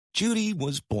Judy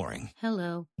was boring.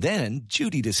 Hello. Then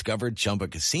Judy discovered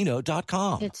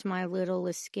ChumbaCasino.com. It's my little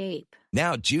escape.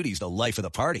 Now Judy's the life of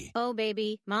the party. Oh,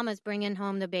 baby, mama's bringing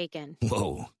home the bacon.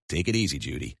 Whoa, take it easy,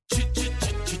 Judy.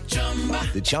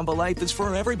 The Chumba life is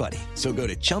for everybody. So go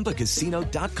to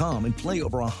ChumbaCasino.com and play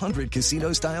over 100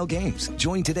 casino-style games.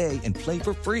 Join today and play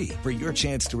for free for your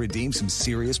chance to redeem some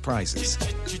serious prizes.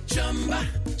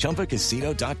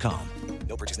 ChumbaCasino.com.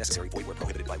 No purchase necessary. Void where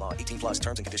prohibited by law. 18 plus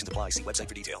terms and conditions apply. See website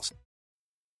for details.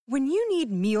 When you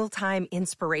need mealtime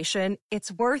inspiration,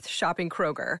 it's worth shopping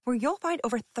Kroger, where you'll find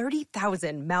over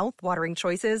 30,000 mouth-watering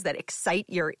choices that excite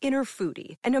your inner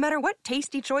foodie. And no matter what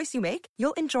tasty choice you make,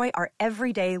 you'll enjoy our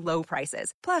everyday low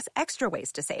prices, plus extra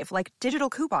ways to save, like digital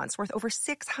coupons worth over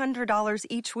 $600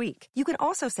 each week. You can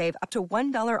also save up to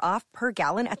 $1 off per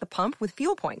gallon at the pump with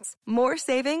fuel points. More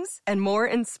savings and more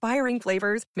inspiring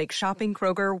flavors make shopping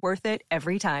Kroger worth it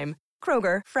every time.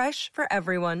 Kroger, fresh for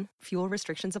everyone. Fuel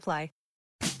restrictions apply.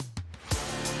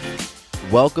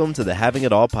 Welcome to the Having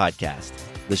It All podcast,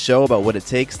 the show about what it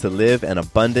takes to live an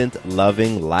abundant,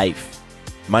 loving life.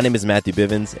 My name is Matthew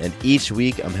Bivens, and each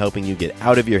week I'm helping you get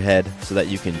out of your head so that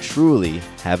you can truly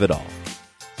have it all.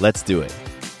 Let's do it.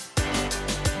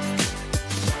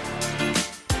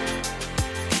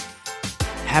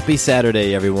 Happy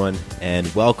Saturday, everyone,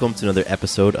 and welcome to another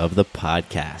episode of the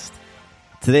podcast.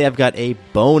 Today I've got a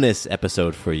bonus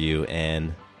episode for you,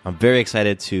 and I'm very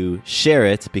excited to share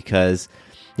it because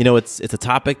you know, it's a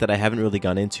topic that I haven't really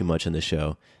gone into much on the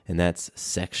show, and that's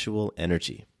sexual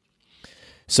energy.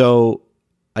 So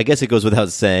I guess it goes without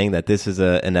saying that this is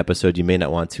an episode you may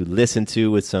not want to listen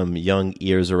to with some young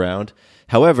ears around.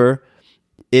 However,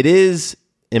 it is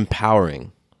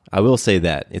empowering. I will say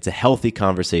that. It's a healthy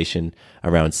conversation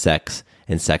around sex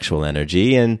and sexual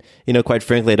energy. And, you know, quite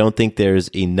frankly, I don't think there's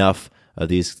enough of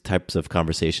these types of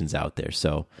conversations out there.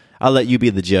 So I'll let you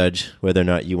be the judge whether or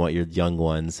not you want your young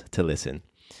ones to listen.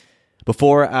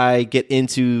 Before I get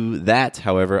into that,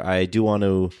 however, I do want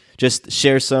to just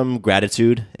share some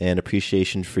gratitude and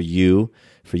appreciation for you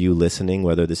listening,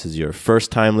 whether this is your first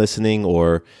time listening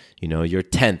or, you know, your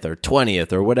 10th or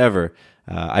 20th or whatever.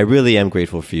 I really am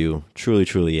grateful for you. Truly,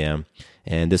 truly am.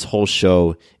 And this whole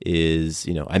show is,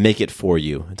 you know, I make it for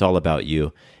you. It's all about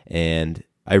you. And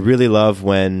I really love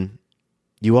when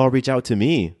you all reach out to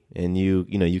me and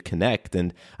you connect.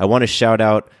 And I want to shout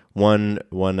out one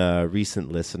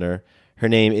recent listener. Her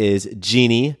name is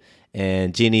Jeannie,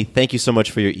 and Jeannie, thank you so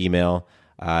much for your email.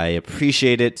 I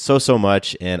appreciate it so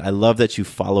much, and I love that you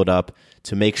followed up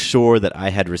to make sure that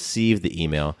I had received the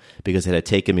email because it had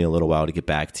taken me a little while to get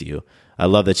back to you. I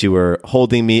love that you were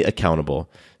holding me accountable.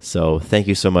 So thank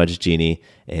you so much, Jeannie,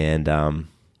 and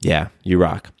yeah, you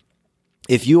rock.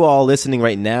 If you all listening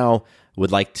right now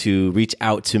would like to reach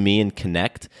out to me and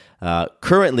connect,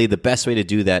 currently the best way to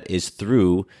do that is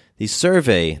through the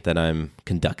survey that I'm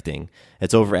conducting.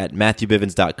 It's over at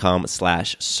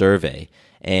MatthewBivens.com/survey.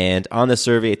 And on the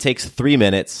survey, it takes 3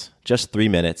 minutes, just 3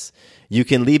 minutes. You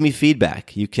can leave me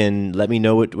feedback. You can let me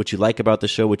know what you like about the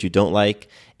show, what you don't like,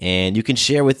 and you can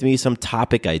share with me some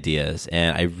topic ideas.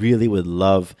 And I really would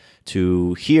love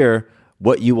to hear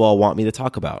what you all want me to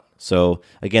talk about. So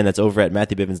again, that's over at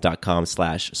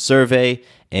MatthewBivens.com/survey.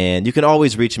 And you can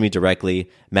always reach me directly,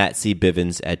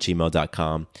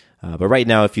 mattcbivens@gmail.com. But right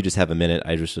now, if you just have a minute,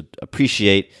 I just would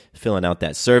appreciate filling out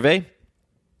that survey.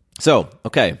 So,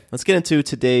 okay, let's get into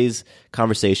today's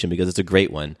conversation because it's a great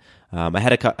one. I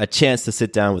had a chance to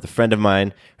sit down with a friend of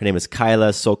mine. Her name is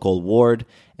Kyla Sokol-Ward,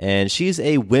 and she's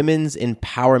a women's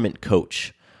empowerment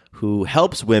coach who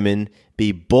helps women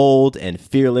be bold and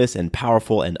fearless and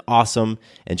powerful and awesome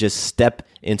and just step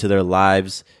into their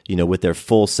lives, you know, with their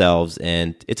full selves.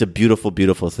 And it's a beautiful,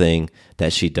 beautiful thing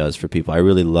that she does for people. I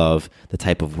really love the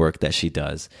type of work that she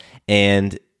does.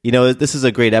 And, you know, this is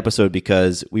a great episode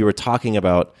because we were talking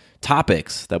about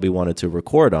topics that we wanted to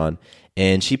record on,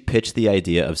 and she pitched the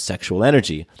idea of sexual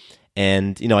energy.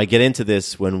 And, you know, I get into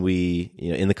this when we,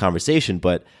 you know, in the conversation,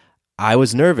 but I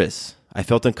was nervous. I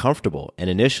felt uncomfortable. And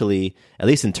initially, at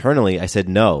least internally, I said,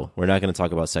 no, we're not going to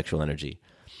talk about sexual energy.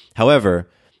 However,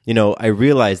 you know, I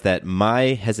realized that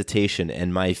my hesitation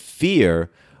and my fear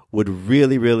would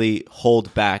really, really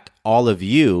hold back all of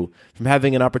you from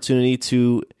having an opportunity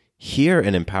to hear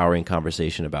an empowering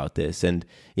conversation about this. And,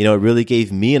 you know, it really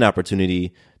gave me an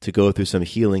opportunity to go through some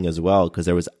healing as well, because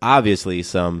there was obviously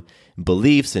some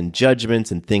beliefs and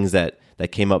judgments and things that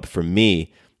came up for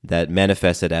me that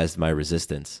manifested as my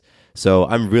resistance. So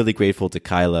I'm really grateful to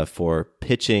Kyla for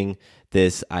pitching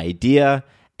this idea.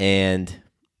 And,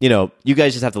 you know, you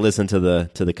guys just have to listen to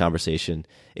the conversation.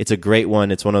 It's a great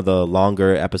one. It's one of the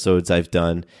longer episodes I've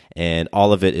done, and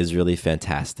all of it is really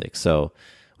fantastic. So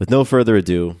with no further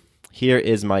ado, Here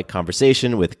is my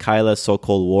conversation with Kyla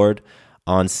Sokol-Ward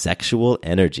on sexual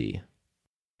energy.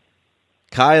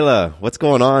 Kyla, what's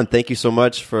going on? Thank you so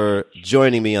much for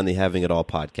joining me on the Having It All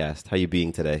podcast. How are you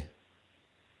being today?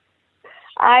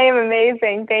 I am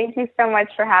amazing. Thank you so much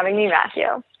for having me,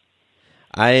 Matthew.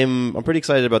 I'm pretty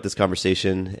excited about this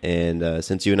conversation, and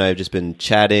since you and I have just been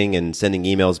chatting and sending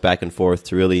emails back and forth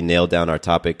to really nail down our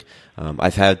topic,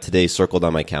 I've had today circled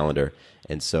on my calendar,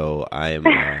 and so I'm,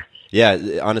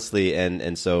 honestly,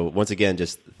 and so once again,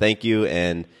 just thank you.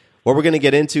 And what we're going to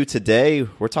get into today,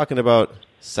 we're talking about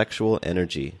sexual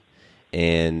energy,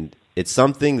 and it's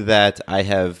something that I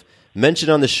have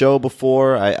mentioned on the show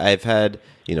before. I've had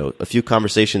a few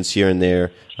conversations here and there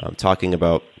talking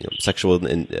about sexual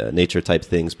nature type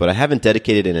things, but I haven't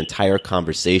dedicated an entire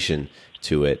conversation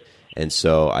to it. And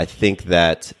so I think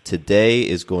that today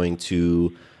is going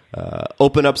to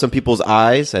open up some people's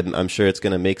eyes. I'm sure it's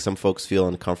going to make some folks feel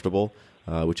uncomfortable,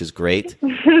 which is great.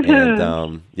 And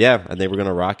I think we're going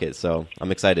to rock it. So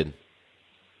I'm excited.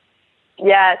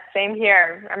 Yeah, same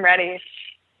here. I'm ready.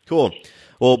 Cool.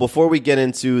 Well, before we get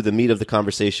into the meat of the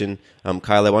conversation,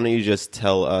 Kyla, why don't you just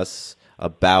tell us a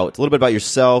little bit about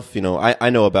yourself? I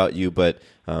know about you, but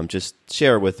just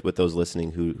share with those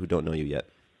listening who don't know you yet.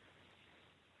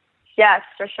 Yes,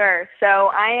 for sure.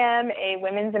 So I am a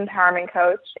women's empowerment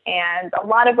coach, and a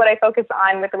lot of what I focus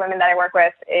on with the women that I work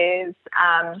with is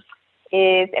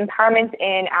empowerment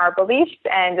in our beliefs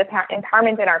and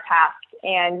empowerment in our past,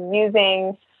 and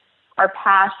using our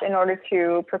past in order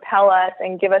to propel us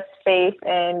and give us faith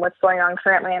in what's going on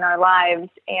currently in our lives,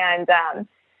 and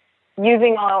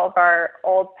using all of our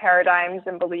old paradigms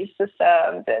and belief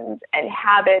systems and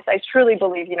habits. I truly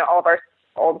believe, all of our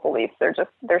old beliefs,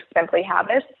 they're simply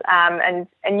habits, and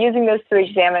using those to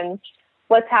examine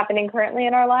what's happening currently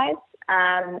in our lives.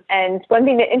 And one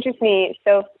thing that interests me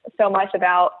so much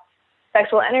about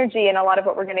sexual energy, and a lot of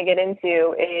what we're going to get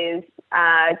into, is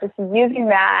just using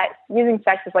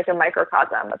sex as like a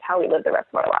microcosm of how we live the rest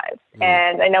of our lives.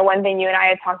 And I know one thing you and I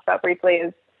had talked about briefly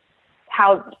is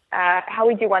how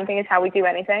we do one thing is how we do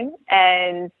anything.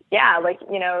 And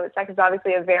sex is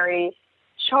obviously a very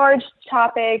charged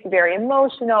topic, very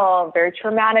emotional, very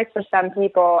traumatic for some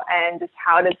people. And just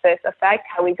how does this affect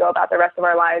how we go about the rest of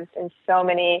our lives in so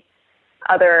many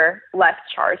other less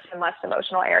charged and less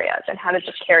emotional areas, and how does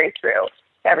this carry through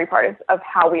every part of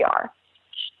how we are?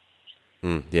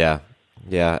 Yeah.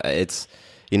 It's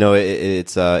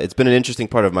it's been an interesting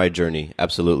part of my journey.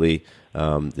 Absolutely,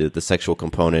 the sexual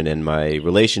component and my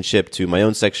relationship to my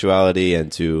own sexuality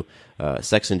and to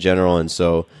sex in general, and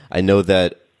so I know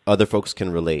that other folks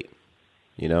can relate.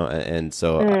 And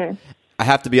so I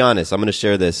have to be honest. I'm going to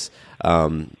share this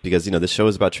because this show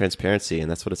is about transparency, and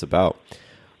that's what it's about.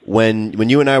 When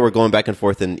you and I were going back and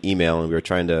forth in email and we were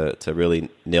trying to really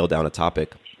nail down a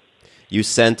topic, you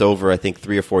sent over, I think,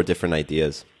 3 or 4 different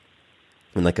ideas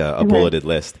in like a bulleted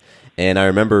list. And I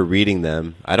remember reading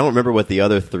them. I don't remember what the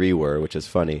other 3 were, which is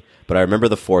funny, but I remember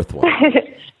the 4th one.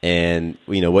 And,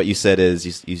 what you said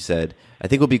is, you said, I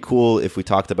think it would be cool if we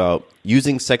talked about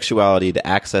using sexuality to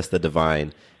access the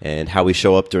divine and how we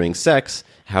show up during sex,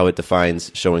 how it defines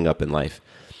showing up in life.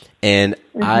 And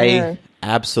I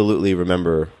absolutely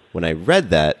remember when I read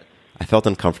that, I felt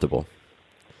uncomfortable.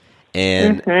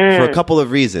 And for a couple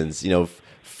of reasons.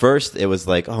 First, it was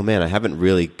like, oh man, I haven't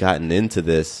really gotten into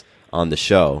this on the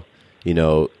show.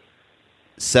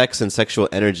 Sex and sexual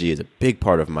energy is a big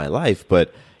part of my life,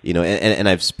 but, and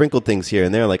I've sprinkled things here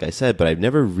and there, like I said, but I've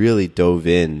never really dove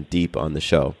in deep on the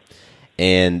show.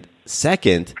 And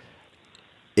second,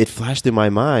 it flashed in my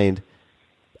mind,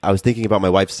 I was thinking about my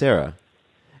wife, Sarah.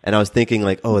 And I was thinking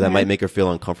like, oh, that might make her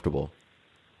feel uncomfortable.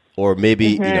 Or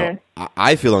maybe,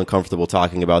 I feel uncomfortable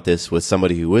talking about this with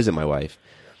somebody who isn't my wife,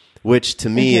 which to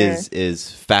me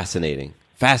is fascinating.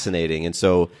 And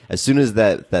so as soon as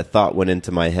that thought went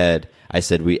into my head, I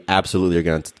said, we absolutely are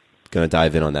going to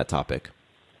dive in on that topic.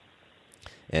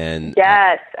 And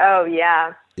yes. Oh,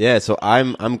 yeah. Yeah. So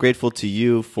I'm grateful to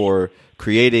you for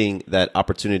creating that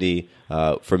opportunity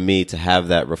for me to have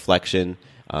that reflection,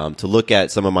 to look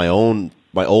at some of my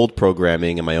old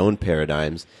programming and my own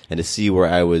paradigms, and to see where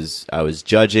I was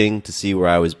judging, to see where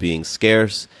I was being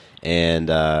scarce, and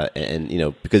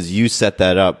because you set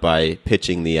that up by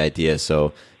pitching the idea.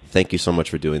 So thank you so much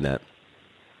for doing that.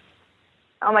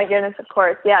 Oh my goodness, of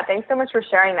course. Yeah, thanks so much for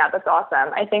sharing that. That's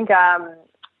awesome. I think,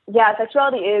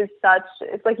 sexuality is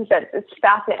it's like you said, it's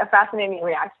a fascinating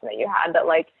reaction that you had, that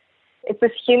like, it's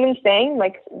this human thing.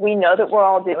 Like, we know that we're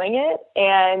all doing it,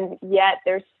 and yet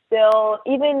there's still,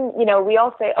 even, we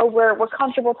all say, oh, we're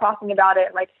comfortable talking about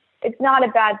it. Like, it's not a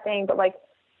bad thing, but like,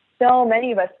 so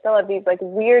many of us still have these like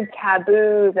weird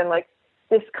taboos and like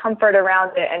discomfort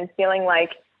around it and feeling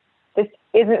like this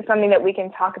isn't something that we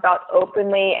can talk about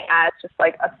openly as just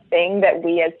like a thing that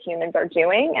we as humans are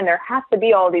doing. And there has to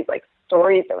be all these like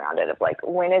stories around it of like,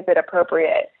 when is it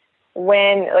appropriate?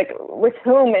 When, like, with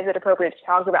whom is it appropriate to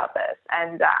talk about this?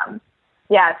 And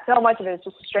so much of it is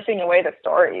just stripping away the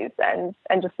stories and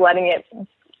just letting it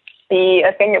be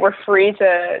a thing that we're free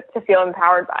to feel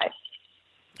empowered by.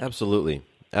 Absolutely.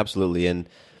 Absolutely. And,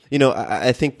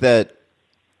 I think that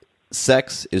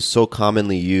sex is so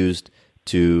commonly used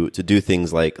to do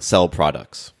things like sell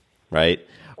products, right?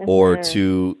 Mm-hmm. Or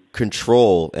to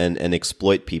control and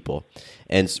exploit people.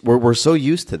 And we're so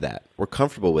used to that. We're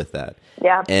comfortable with that.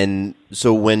 Yeah. And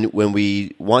so when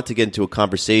we want to get into a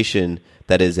conversation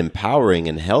that is empowering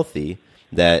and healthy,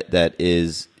 that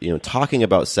is, talking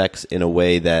about sex in a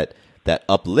way that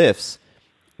uplifts,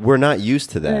 we're not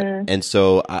used to that. Mm. And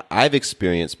so I've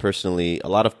experienced personally a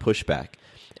lot of pushback.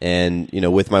 And,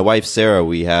 with my wife, Sarah,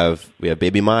 we have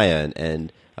baby Maya,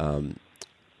 and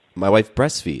my wife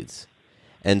breastfeeds.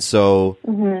 And so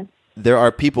there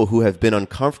are people who have been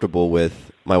uncomfortable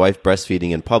with my wife breastfeeding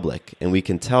in public, and we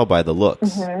can tell by the looks.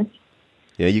 Mm-hmm.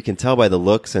 You can tell by the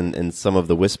looks and some of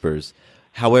the whispers.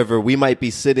 However, we might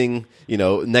be sitting,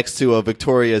 next to a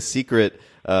Victoria's Secret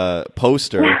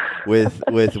poster with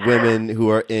women who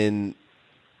are in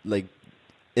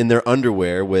their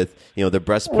underwear with, their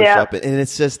breasts pushed up. And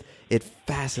it's just, it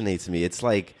fascinates me. It's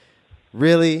like,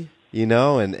 really?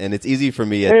 And it's easy for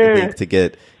me, I think, to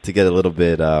get a little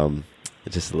bit,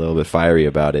 just a little bit fiery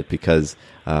about it because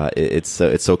it's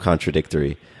so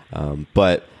contradictory.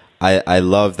 But I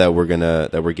love that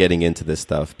we're getting into this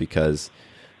stuff because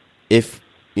if,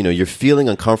 you're feeling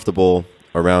uncomfortable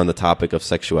around the topic of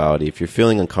sexuality, if you're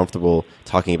feeling uncomfortable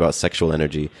talking about sexual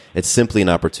energy, it's simply an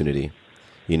opportunity.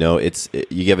 You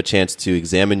have a chance to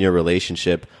examine your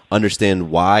relationship,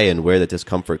 understand why and where that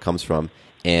discomfort comes from,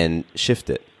 and shift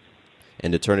it,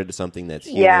 and to turn it to something that's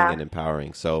healing and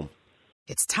empowering. So,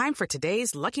 it's time for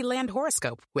today's Lucky Land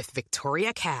horoscope with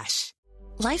Victoria Cash.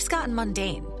 Life's gotten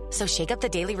mundane, so shake up the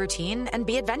daily routine and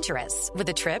be adventurous with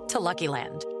a trip to Lucky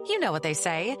Land. You know what they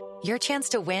say. Your chance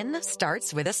to win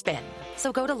starts with a spin.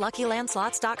 So go to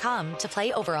LuckyLandSlots.com to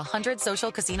play over 100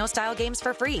 social casino-style games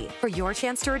for free for your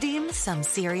chance to redeem some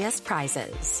serious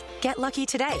prizes. Get lucky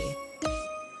today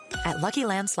at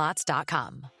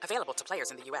LuckyLandSlots.com. Available to players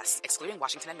in the U.S., excluding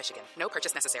Washington and Michigan. No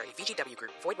purchase necessary. VGW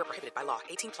Group. Void where prohibited by law.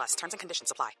 18+. Terms and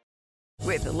conditions apply.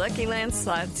 With the Lucky Land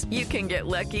Slots, you can get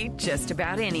lucky just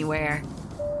about anywhere.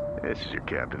 This is your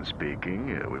captain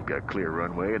speaking. We've got clear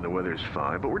runway and the weather's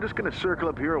fine, but we're just going to circle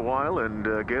up here a while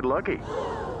and get lucky.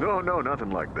 No, nothing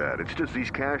like that. It's just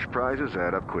these cash prizes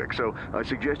add up quick. So I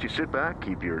suggest you sit back,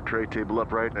 keep your tray table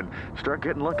upright, and start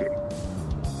getting lucky.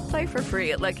 Play for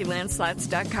free at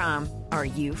LuckyLandSlots.com. Are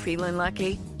you feeling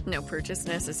lucky? No purchase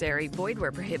necessary. Void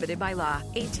where prohibited by law.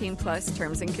 18+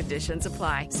 terms and conditions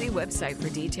apply. See website for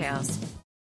details.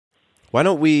 Why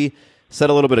don't we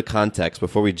set a little bit of context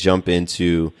before we jump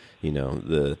into,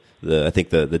 I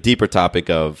think the deeper topic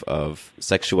of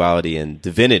sexuality and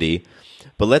divinity.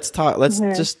 But let's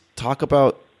just talk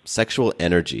about sexual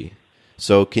energy.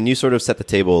 So can you sort of set the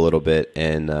table a little bit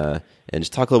and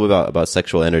just talk a little bit about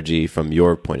sexual energy from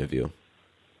your point of view?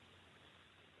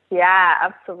 Yeah,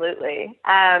 absolutely.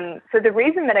 So the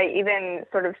reason that I even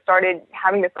sort of started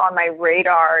having this on my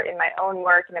radar in my own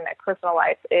work and in my personal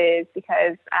life is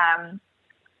because I'm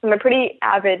a pretty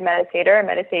avid meditator. I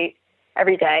meditate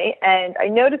every day. And I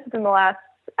noticed within the last,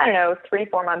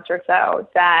 3-4 months or so,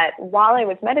 that while I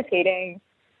was meditating,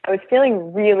 I was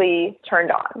feeling really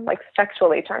turned on, like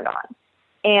sexually turned on.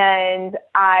 And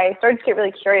I started to get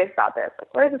really curious about this.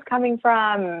 Like, where is this coming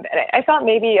from? And I thought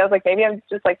maybe I'm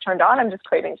just like turned on. I'm just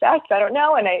craving sex. I don't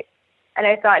know. And I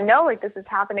thought, no, like this is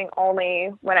happening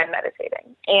only when I'm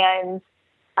meditating. And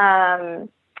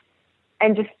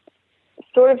just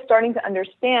sort of starting to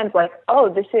understand like,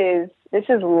 oh, this is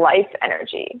life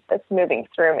energy that's moving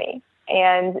through me.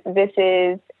 And this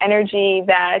is energy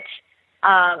that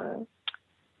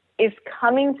is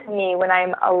coming to me when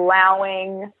I'm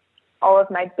allowing all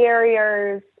of my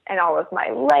barriers and all of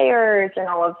my layers and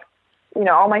all of,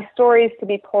 all my stories to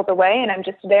be pulled away, and I'm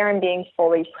just there and being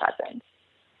fully present.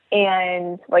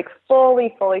 And like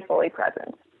fully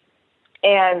present.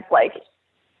 And like,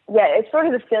 yeah, it's sort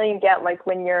of the feeling you get like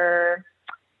when you're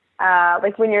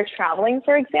traveling,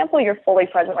 for example, you're fully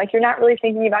present. Like you're not really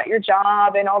thinking about your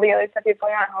job and all the other stuff you're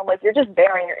going on at home. Like you're just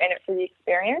there and you're in it for the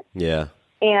experience. Yeah.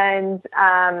 And,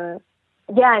 and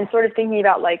sort of thinking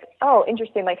about like, oh,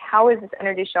 interesting. Like how is this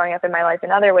energy showing up in my life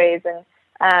in other ways?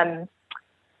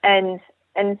 And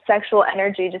and sexual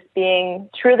energy just being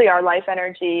truly our life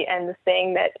energy and the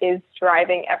thing that is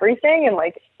driving everything. And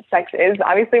like sex is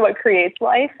obviously what creates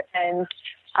life, and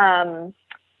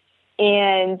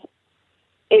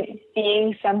it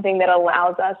being something that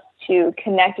allows us to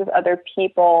connect with other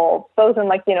people, both in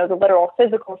like, the literal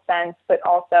physical sense, but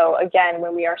also, again,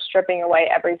 when we are stripping away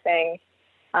everything,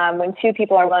 when two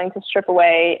people are willing to strip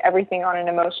away everything on an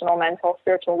emotional, mental,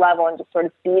 spiritual level and just sort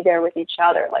of be there with each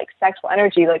other, like sexual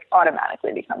energy, like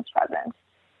automatically becomes present.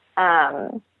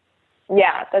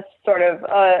 That's sort of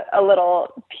a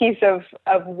little piece of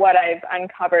what I've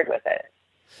uncovered with it.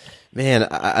 Man,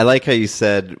 I like how you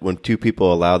said when two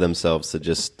people allow themselves to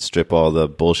just strip all the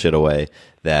bullshit away,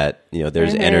 that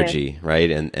there's energy, right?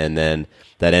 And then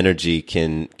that energy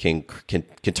can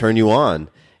turn you on.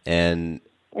 And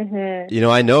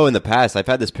I know in the past I've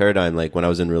had this paradigm, like when I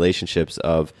was in relationships,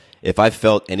 of if I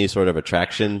felt any sort of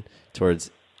attraction towards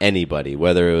anybody,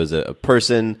 whether it was a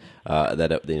person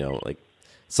that like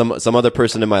some other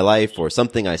person in my life or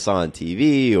something I saw on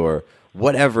TV or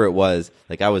whatever it was,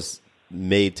 like I was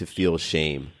made to feel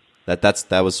shame. That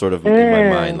was sort of in my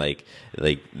mind, like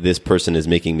this person is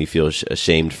making me feel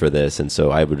ashamed for this, and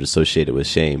so I would associate it with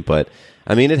shame. But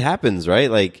I mean, it happens, right?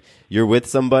 Like you're with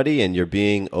somebody and you're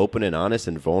being open and honest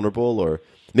and vulnerable, or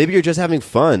maybe you're just having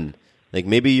fun. Like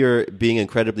maybe you're being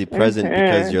incredibly present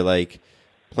because you're like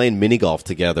playing mini golf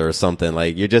together or something.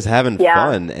 Like you're just having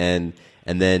fun, and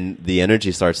then the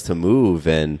energy starts to move,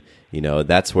 and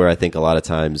that's where I think a lot of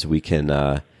times we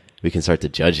can start to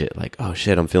judge it, like, oh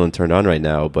shit, I'm feeling turned on right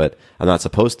now, but I'm not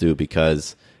supposed to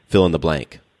because fill in the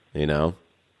blank,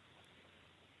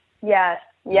 Yes.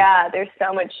 Yeah. There's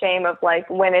so much shame of like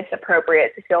when it's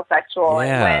appropriate to feel sexual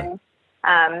and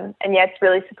when, and yet it's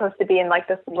really supposed to be in like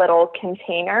this little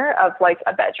container of like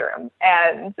a bedroom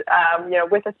and,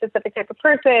 with a specific type of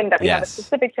person that we have a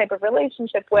specific type of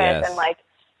relationship with and like,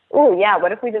 oh yeah,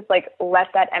 what if we just like let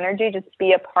that energy just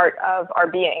be a part of our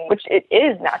being, which it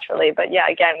is naturally, but yeah,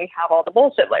 again, we have all the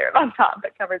bullshit layered on top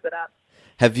that covers it up.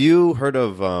 Have you heard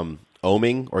of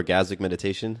Oming, orgasmic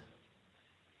meditation?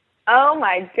 Oh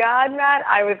my God, Matt,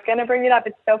 I was going to bring it up.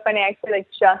 It's so funny. I actually like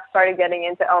just started getting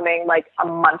into Oming like a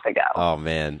month ago. Oh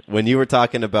man. When you were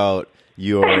talking about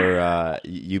your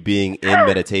you being in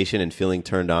meditation and feeling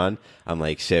turned on, I'm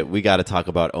like, shit, we got to talk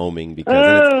about Oming,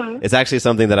 because it's actually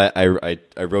something that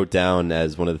I wrote down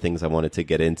as one of the things I wanted to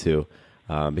get into,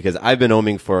 because I've been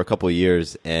Oming for a couple of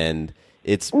years, and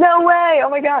it's no way. Oh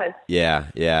my God.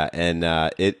 Yeah, and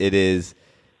it is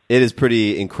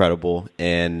pretty incredible,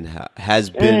 and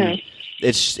has been.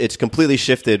 It's completely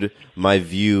shifted my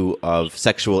view of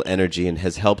sexual energy and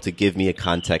has helped to give me a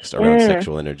context around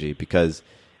sexual energy, because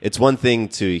it's one thing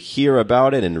to hear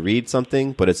about it and read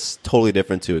something, but it's totally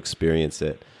different to experience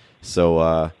it.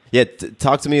 So,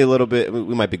 talk to me a little bit.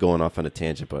 We might be going off on a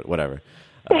tangent, but whatever.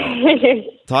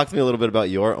 Talk to me a little bit about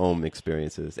your OM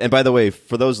experiences. And by the way,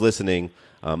 for those listening,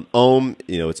 OM,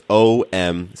 it's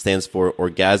OM, stands for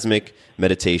Orgasmic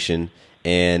Meditation.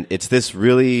 And it's this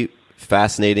really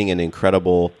fascinating and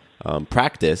incredible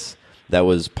practice that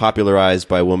was popularized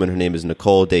by a woman. Her name is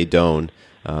Nicole Daedone.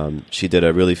 She did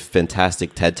a really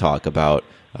fantastic TED Talk about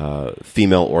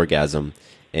female orgasm,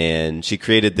 and she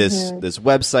created this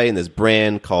website and this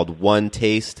brand called One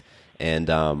Taste.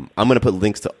 And I'm going to put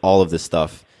links to all of this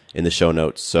stuff in the show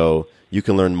notes, so you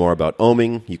can learn more about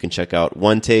Oming. You can check out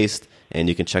One Taste, and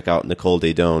you can check out Nicole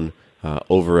Daedone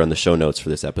over on the show notes for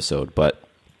this episode. But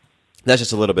that's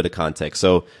just a little bit of context.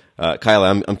 So,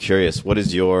 Kyla, I'm curious, what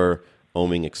is your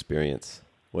Oming experience?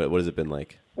 What has it been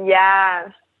like? Yeah.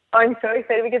 Oh, I'm so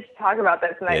excited we get to talk about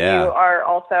this, and that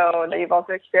you've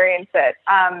also experienced it.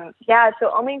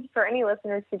 So Oming, for any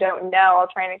listeners who don't know, I'll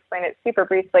try and explain it super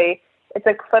briefly. It's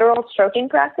a clitoral stroking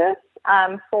practice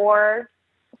for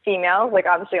females. Like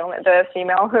obviously, only the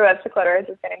female who has the clitoris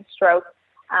is getting stroked.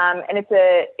 And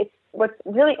it's what's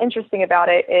really interesting about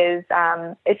it is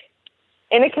it's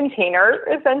in a container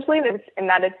essentially, in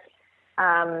that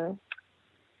it's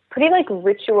pretty like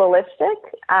ritualistic.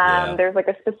 There's like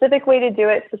a specific way to do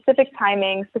it, specific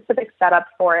timing, specific setup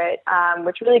for it,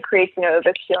 which really creates,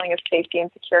 this feeling of safety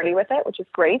and security with it, which is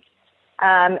great.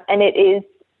 And it is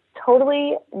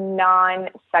totally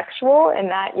non-sexual in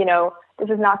that, this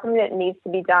is not something that needs to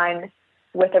be done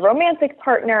with a romantic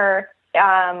partner.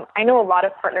 I know a lot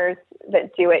of partners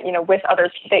that do it,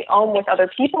 they own with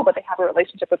other people, but they have a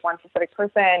relationship with one specific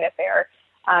person if they are,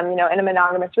 in a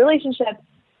monogamous relationship.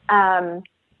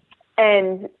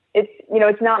 And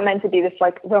it's not meant to be this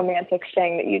like romantic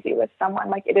thing that you do with someone.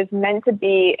 Like it is meant to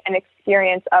be an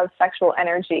experience of sexual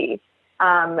energy,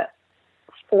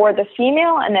 for the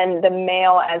female, and then the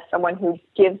male as someone who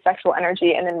gives sexual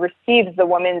energy and then receives the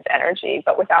woman's energy,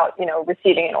 but without,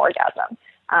 receiving an orgasm.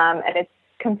 And it's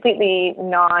completely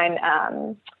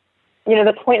the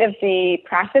point of the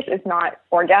practice is not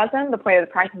orgasm. The point of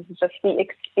the practice is just the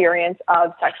experience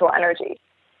of sexual energy.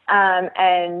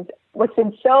 And what's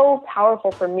been so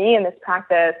powerful for me in this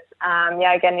practice,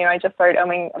 I just started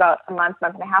oming about a month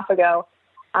and a half ago.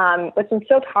 What's been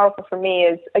so powerful for me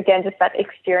is, again, just that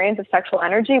experience of sexual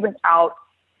energy without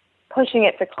pushing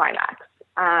it to climax.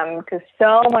 Because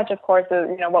so much, of course, of,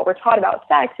 what we're taught about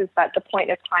sex is that the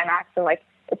point is climax, and like,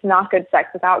 it's not good sex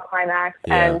without climax.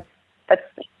 Yeah. And that's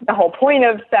the whole point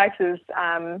of sex is,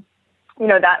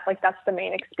 that's the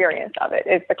main experience of it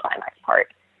is the climax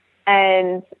part.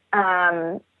 And,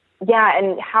 and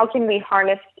how can we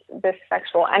harness this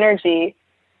sexual energy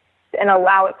and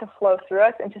allow it to flow through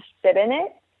us and to sit in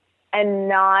it, and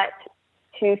not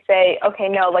to say, okay,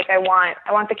 no, like I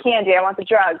want the candy, I want the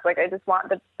drugs, like I just want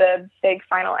the big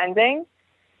final ending,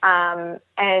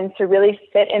 and to really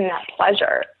sit in that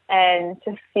pleasure and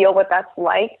to feel what that's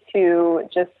like to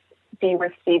just be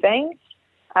receiving,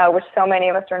 which so many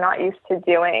of us are not used to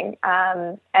doing.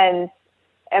 And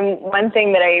one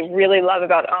thing that I really love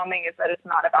about oming is that it's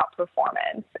not about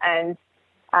performance, and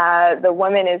the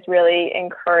woman is really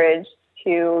encouraged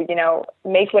to,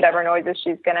 make whatever noises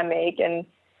she's going to make and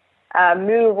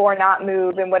move or not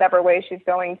move in whatever way she's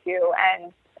going to.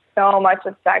 And so much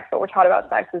of sex, what we're taught about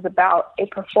sex, is about a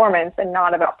performance and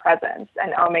not about presence.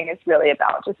 And oming is really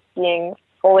about just being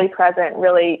fully present,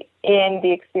 really in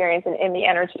the experience and in the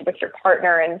energy with your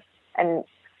partner, and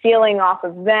feeling off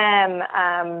of them.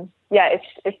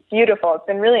 It's beautiful. It's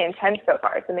been really intense so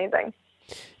far. It's amazing.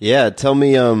 Yeah. Tell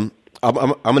me, I'm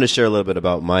going to share a little bit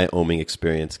about my oming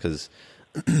experience, because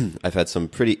I've had some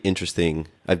pretty interesting,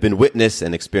 I've been witness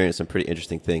and experienced some pretty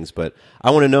interesting things, but I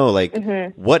want to know,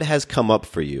 what has come up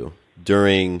for you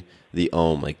during the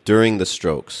om, like during the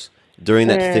strokes, during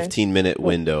that 15-minute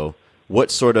window? What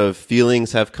sort of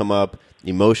feelings have come up,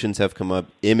 emotions have come up,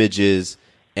 images,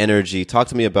 energy? Talk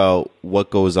to me about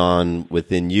what goes on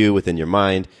within you, within your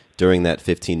mind during that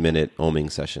 15-minute oming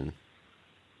session.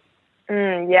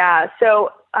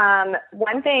 So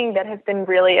one thing that has been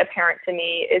really apparent to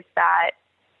me is that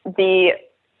the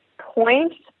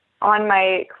point on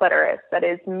my clitoris that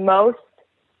is most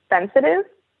sensitive,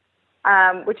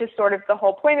 which is sort of the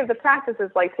whole point of the practice,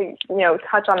 is like to,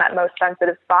 touch on that most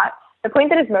sensitive spot. The point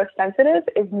that is most sensitive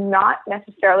is not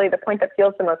necessarily the point that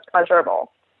feels the most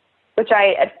pleasurable, which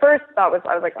I at first thought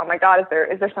I was like, oh my God, is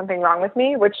there something wrong with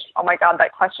me? Which, oh my God,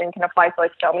 that question can apply to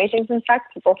like so many things in sex.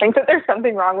 People think that there's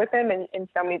something wrong with them in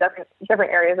so many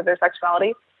different areas of their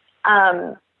sexuality.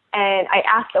 And I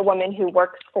asked a woman who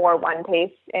works for One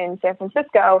Taste in San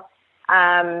Francisco,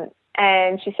 and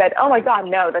she said, oh my God,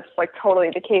 no, that's like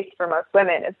totally the case for most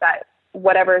women, is that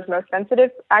whatever is most sensitive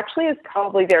actually is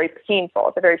probably very painful.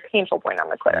 It's a very painful point on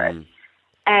the clitoris.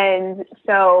 And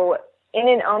so in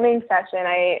an oming session,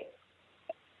 I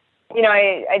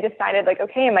decided, like,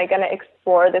 okay, am I going to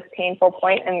explore this painful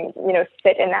point and,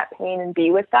 sit in that pain and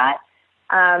be with that?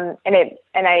 And I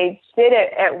did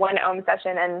it at one om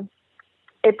session, and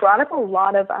it brought up a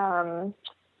lot of, a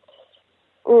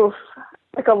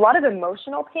lot of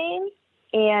emotional pain,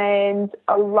 and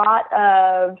a lot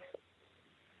of,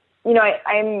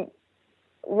 I'm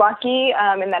lucky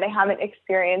in that I haven't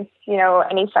experienced,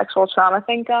 any sexual trauma,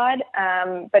 thank God.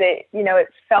 But it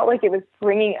felt like it was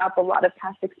bringing up a lot of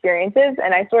past experiences.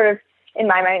 And I sort of, in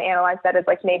my mind, analyzed that as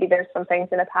like, maybe there's some things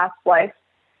in a past life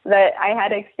that I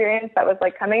had experienced that was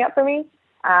like coming up for me.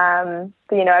 So,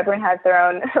 everyone has their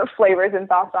own flavors and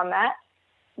thoughts on that.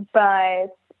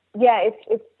 But yeah,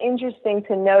 it's interesting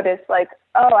to notice, like,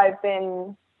 oh, I've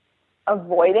been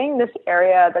avoiding this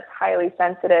area that's highly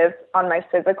sensitive on my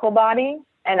physical body.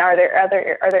 And are there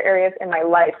other areas in my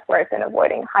life where I've been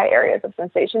avoiding high areas of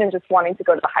sensation and just wanting to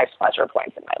go to the high pleasure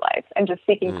points in my life and just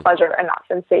seeking pleasure and not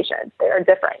sensation? They are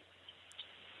different.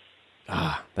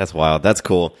 Ah, that's wild. That's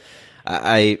cool.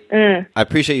 I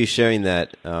appreciate you sharing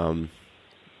that.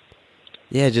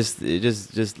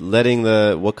 Just letting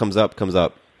what comes up comes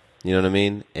up. You know what I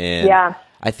mean? And yeah.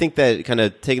 I think that kind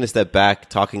of taking a step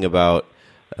back, talking about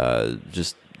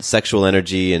just sexual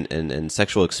energy and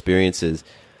sexual experiences,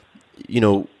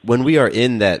 when we are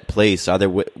in that place, either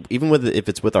even if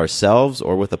it's with ourselves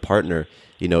or with a partner,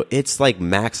 it's like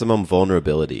maximum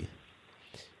vulnerability.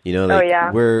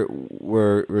 We're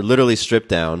literally stripped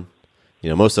down.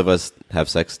 Most of us have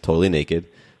sex totally naked,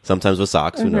 sometimes with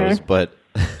socks, who knows, but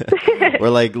we're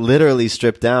like literally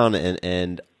stripped down,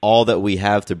 and all that we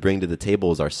have to bring to the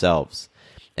table is ourselves.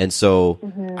 And so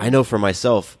I know for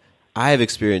myself, I have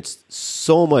experienced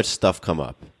so much stuff come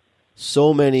up,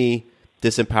 so many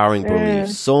disempowering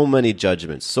beliefs, so many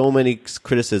judgments, so many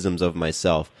criticisms of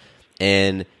myself.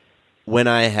 And when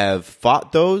I have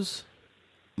fought those,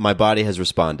 my body has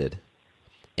responded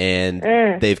and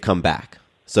they've come back.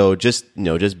 So just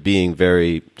being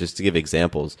just to give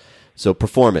examples. So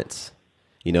performance,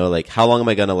 like how long am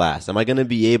I going to last? Am I going to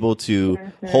be able to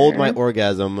hold my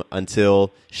orgasm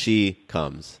until she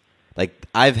comes? Like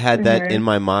I've had that in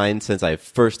my mind since I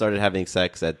first started having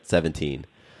sex at 17.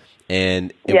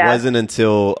 And it wasn't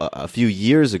until a few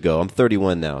years ago, I'm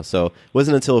 31 now, so it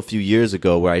wasn't until a few years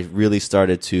ago where I really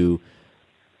started to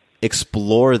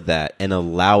explore that and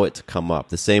allow it to come up.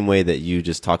 The same way that you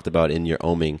just talked about in your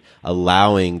oming,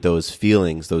 allowing those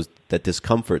feelings, that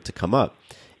discomfort to come up.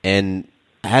 And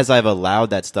as I've allowed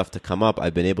that stuff to come up,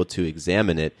 I've been able to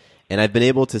examine it, and I've been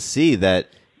able to see that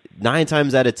 9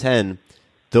 times out of 10,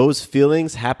 those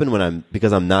feelings happen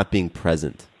because I'm not being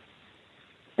present.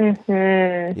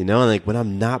 Like when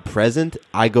I'm not present,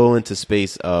 I go into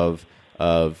space of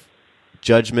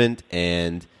judgment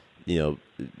and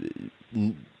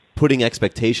putting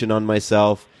expectation on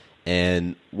myself.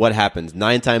 And what happens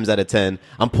 9 times out of 10,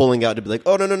 I'm pulling out to be like,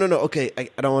 oh no, okay, I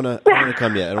don't want to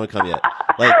come yet.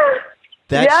 Like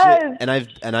that shit.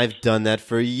 And I've done that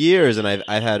for years, and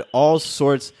I've had all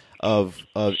sorts of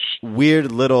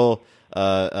weird little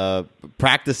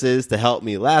practices to help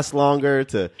me last longer,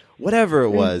 to whatever it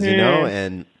was,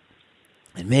 and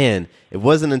man, it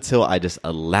wasn't until I just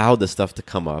allowed the stuff to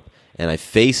come up and I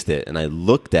faced it and I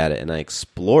looked at it and I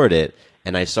explored it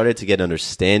and I started to get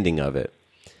understanding of it.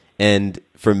 And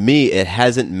for me, it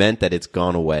hasn't meant that it's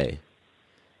gone away.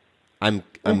 I'm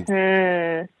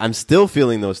still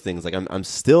feeling those things. Like I'm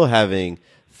still having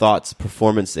thoughts,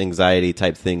 performance anxiety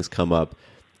type things come up,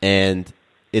 and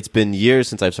it's been years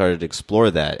since I've started to explore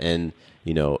that, and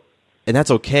and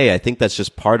that's okay. I think that's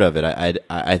just part of it.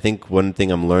 I think one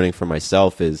thing I'm learning for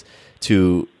myself is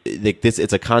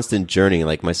it's a constant journey.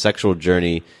 Like my sexual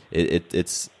journey,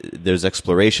 there's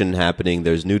exploration happening,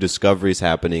 there's new discoveries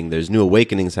happening, there's new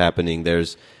awakenings happening,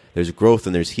 there's growth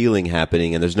and there's healing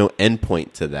happening, and there's no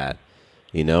endpoint to that.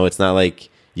 It's not like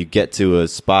you get to a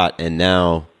spot and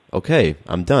now, okay,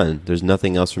 I'm done. There's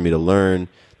nothing else for me to learn.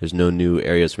 There's no new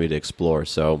areas for me to explore.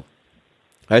 So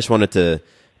I just wanted to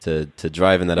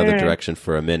drive in that other direction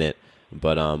for a minute.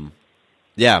 But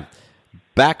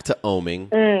back to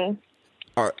oming.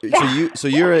 So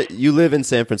you live in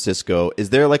San Francisco. Is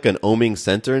there like an oming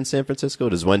center in San Francisco?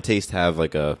 Does One Taste have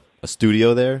like a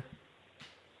studio there?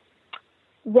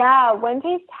 Yeah, One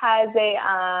Taste has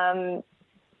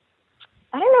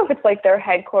I don't know if it's like their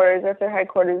headquarters or if their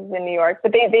headquarters is in New York,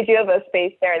 but they do have a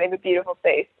space there. They have a beautiful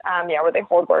space, where they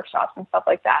hold workshops and stuff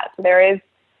like that. So there is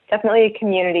definitely a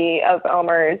community of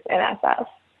omers in SF.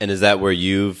 And is that where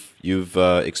you've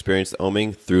experienced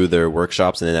oming, through their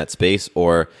workshops and in that space,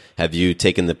 or have you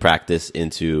taken the practice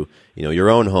into your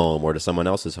own home or to someone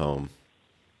else's home?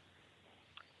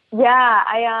 Yeah,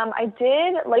 I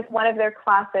did like one of their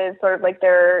classes, sort of like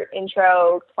their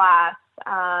intro class,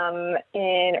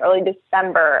 in early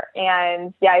December,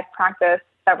 and I've practiced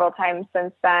several times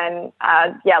since then.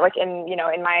 Like in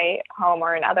my home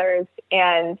or in others,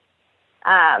 and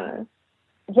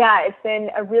it's been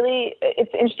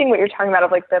it's interesting what you're talking about of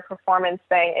like the performance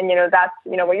thing, and that's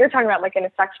what you're talking about like in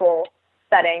a sexual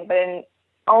setting, but in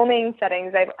oming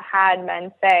settings, I've had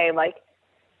men say like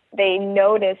they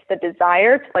notice the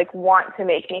desire to like want to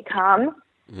make me come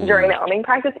during the oming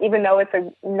practice, even though it's a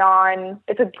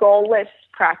goalless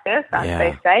practice, as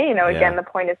they say. Again, the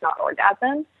point is not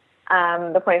orgasm.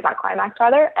 The point is not climax,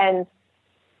 rather. And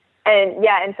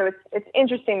so it's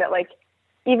interesting that like,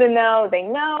 even though they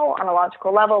know on a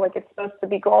logical level, like it's supposed to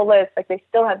be goalless, like they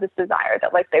still have this desire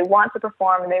that like they want to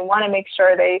perform and they want to make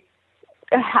sure they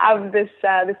have this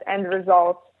end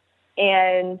result.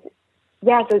 And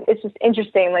so it's just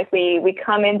interesting. Like we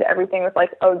come into everything with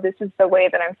like, oh, this is the way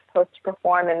that I'm supposed to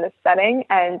perform in this setting,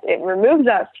 and it removes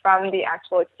us from the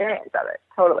actual experience of it.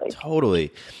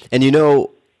 Totally. And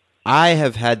I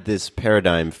have had this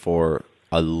paradigm for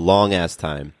a long ass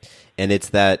time, and it's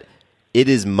that it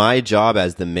is my job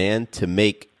as the man to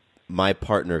make my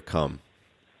partner come.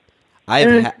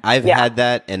 I've had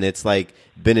that, and it's like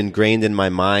been ingrained in my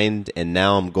mind, and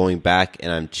now I'm going back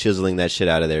and I'm chiseling that shit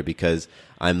out of there because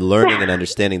I'm learning and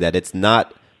understanding that it's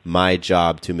not my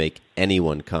job to make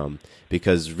anyone come,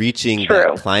 because reaching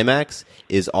that climax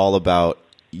is all about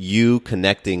you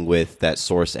connecting with that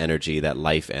source energy, that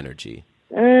life energy.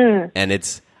 And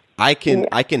I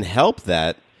can help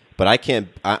that, but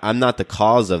I'm not the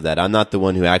cause of that. I'm not the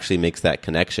one who actually makes that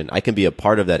connection. I can be a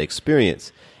part of that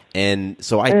experience. And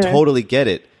so I totally get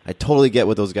it I totally get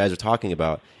what those guys are talking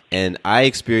about. And I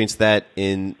experienced that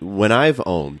when I've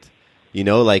owned, you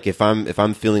know, like if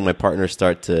I'm feeling my partner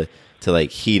start to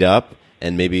like heat up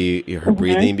and maybe her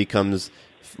breathing becomes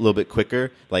a little bit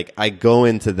quicker, like I go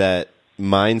into that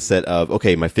mindset of,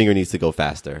 okay, my finger needs to go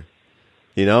faster,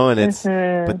 you know, and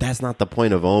but that's not the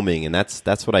point of oming. And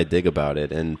that's what I dig about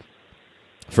it. And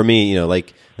for me, you know,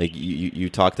 like you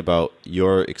talked about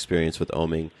your experience with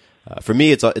oming. For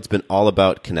me, it's been all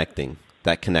about connecting,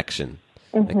 that connection.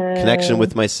 The connection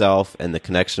with myself and the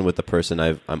connection with the person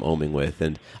I'm oming with.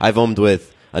 And I've omed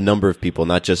with a number of people,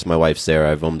 not just my wife, Sarah.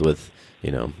 I've omed with,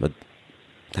 you know, a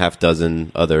half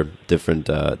dozen other different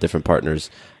partners,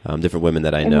 different women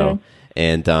that I know.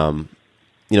 And,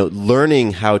 you know,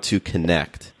 learning how to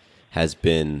connect has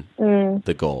been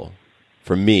the goal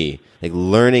for me. Like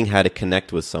learning how to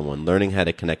connect with someone, learning how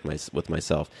to connect with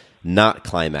myself, not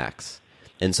climax.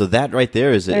 And so that right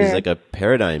there is like a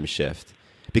paradigm shift.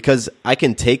 Because I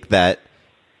can take that,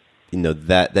 you know,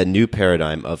 that new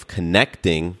paradigm of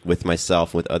connecting with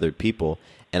myself, with other people,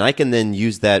 and I can then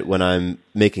use that when I'm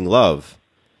making love,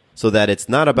 so that it's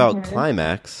not about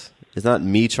climax. It's not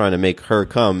me trying to make her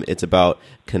come. It's about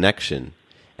connection.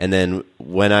 And then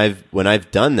when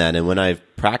I've done that and when I've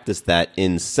practiced that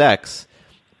in sex,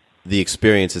 the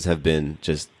experiences have been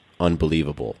just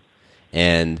unbelievable.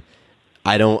 And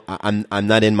I'm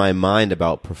not in my mind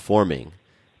about performing.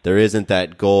 There isn't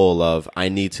that goal of I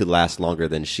need to last longer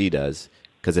than she does,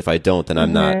 because if I don't, then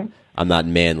I'm not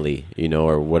manly, you know,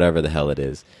 or whatever the hell it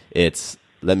is. It's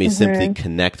let me simply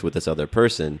connect with this other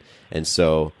person. And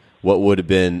so what would have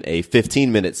been a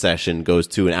 15-minute session goes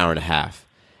to an hour and a half.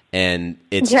 And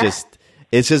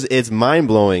it's mind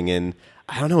blowing. And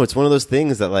I don't know, it's one of those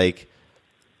things that like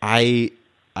I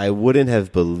wouldn't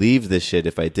have believed this shit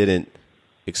if I didn't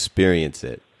experience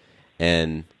it.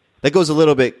 And that goes a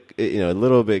little bit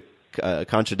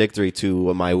contradictory to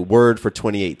what my word for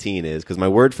 2018 is, because my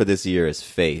word for this year is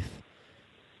faith.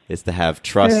 It's to have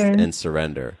trust and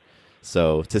surrender.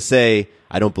 So to say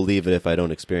I don't believe it if I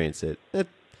don't experience it,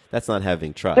 that's not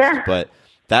having trust. Yeah. But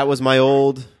that was my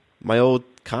old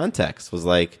context, was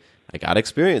like, I got to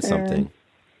experience something.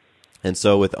 And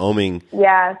so with oming,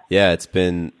 it's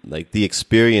been like the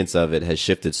experience of it has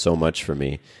shifted so much for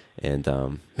me. And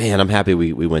man, I'm happy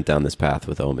we went down this path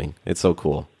with oming. It's so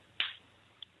cool.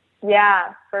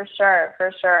 Yeah, for sure.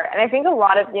 And I think a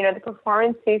lot of, you know, the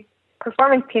performance piece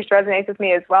resonates with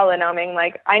me as well in oming.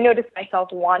 Like I noticed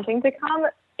myself wanting to come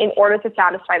in order to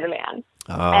satisfy the man.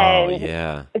 Oh, and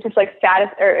yeah. It's just like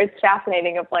it's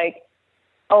fascinating of like,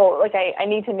 oh, like I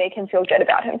need to make him feel good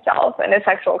about himself in a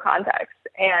sexual context.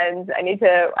 And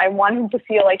I want him to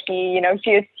feel like he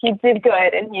did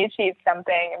good and he achieved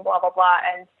something and blah, blah, blah.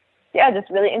 And yeah,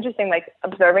 just really interesting, like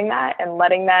observing that and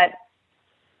letting that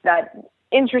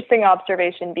interesting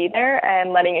observation be there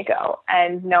and letting it go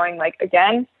and knowing like,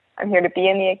 again, I'm here to be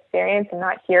in the experience. I'm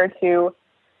not here to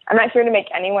make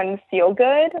anyone feel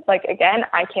good. Like, again,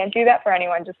 I can't do that for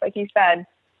anyone, just like you said.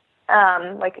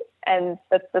 And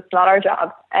that's not our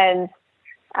job. And,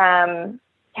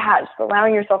 just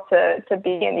allowing yourself to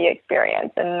be in the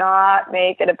experience and not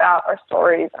make it about our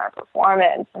stories and our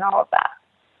performance and all of that.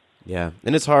 Yeah.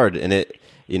 And it's hard. And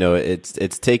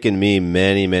it's taken me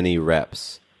many, many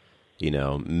reps, you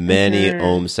know, many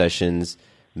Om sessions,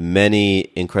 many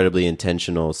incredibly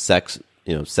intentional sex,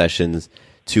 you know, sessions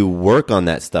to work on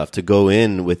that stuff, to go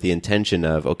in with the intention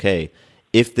of, okay,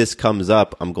 if this comes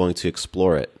up, I'm going to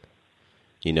explore it,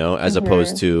 you know, as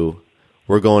opposed to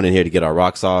we're going in here to get our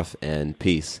rocks off and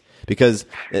peace. Because,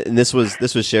 and this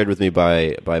was shared with me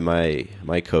by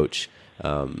my coach,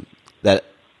 that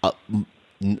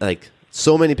like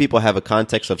so many people have a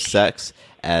context of sex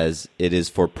as it is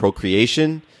for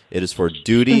procreation, it is for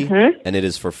duty, and it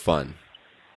is for fun.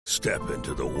 Step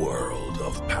into the world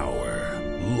of power,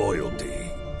 loyalty,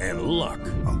 and luck.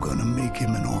 I'm gonna make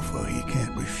him an offer he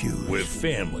can't refuse. With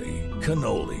family,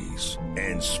 cannolis,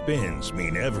 and spins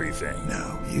mean everything.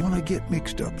 Now, you wanna get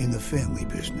mixed up in the family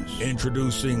business.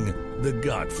 Introducing The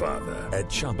Godfather at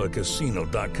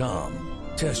ChumbaCasino.com.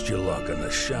 Test your luck in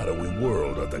the shadowy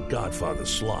world of The Godfather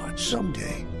slot.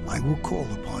 Someday, I will call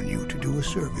upon you to do a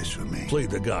service for me. Play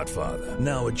The Godfather,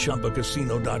 now at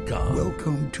ChumbaCasino.com.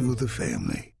 Welcome to the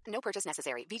family. No purchase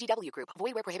necessary. VGW Group.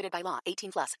 Void where prohibited by law.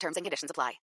 18+. Terms and conditions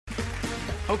apply.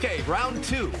 Okay, round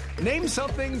two. Name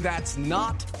something that's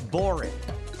not boring.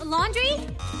 A laundry?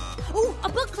 Ooh, a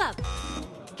book club.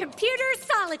 Computer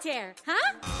solitaire,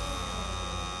 huh?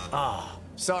 Ah,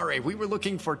 sorry. We were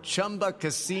looking for Chumba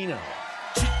Casino.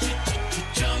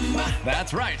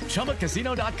 That's right.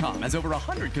 ChumbaCasino.com has over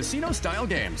 100 casino-style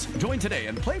games. Join today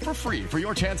and play for free for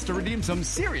your chance to redeem some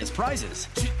serious prizes.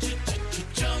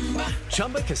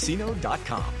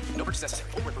 ChumbaCasino.com. No purchase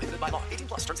necessary. Void where prohibited by law. 18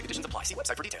 plus terms and conditions apply. See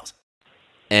website for details.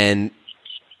 And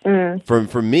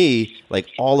for me, like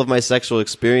all of my sexual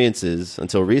experiences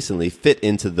until recently fit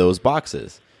into those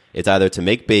boxes. It's either to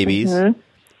make babies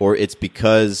or it's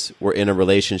because we're in a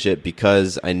relationship,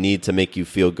 because I need to make you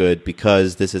feel good,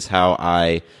 because this is how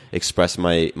I express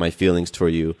my feelings to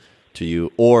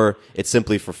you, or it's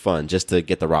simply for fun, just to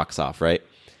get the rocks off, right?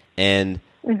 And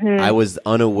I was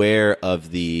unaware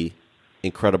of the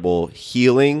incredible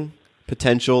healing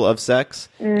potential of sex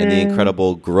and the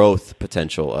incredible growth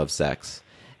potential of sex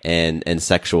and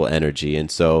sexual energy. And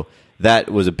so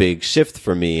that was a big shift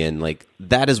for me. And like,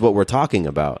 that is what we're talking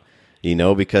about, you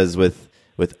know, because with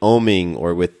oming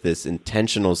or with this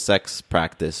intentional sex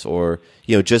practice or,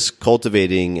 you know, just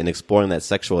cultivating and exploring that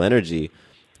sexual energy,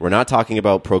 we're not talking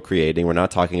about procreating. We're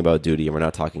not talking about duty, and we're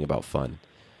not talking about fun.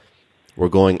 We're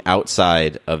going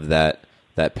outside of that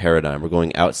paradigm. We're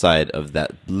going outside of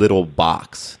that little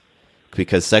box,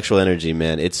 because sexual energy,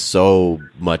 man, it's so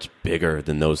much bigger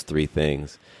than those three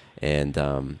things. And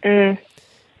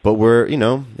but we're, you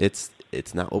know, it's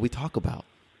not what we talk about.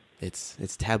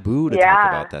 It's taboo to talk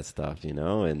about that stuff, you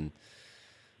know, and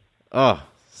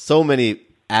so many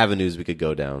avenues we could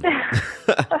go down.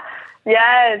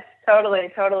 Yes,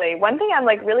 totally. One thing I'm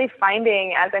like really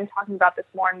finding as I'm talking about this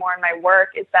more and more in my work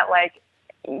is that like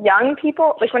young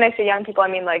people, like when I say young people, I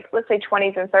mean like let's say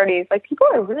 20s and 30s, like people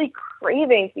are really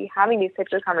craving to be having these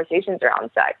types of conversations around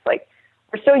sex. Like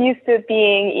we're so used to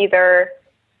being either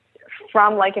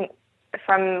from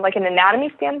an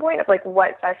anatomy standpoint of like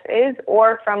what sex is,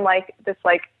 or from like this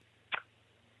like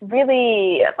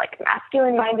really like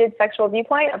masculine minded sexual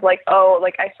viewpoint of like, oh,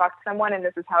 like I fucked someone and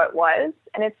this is how it was.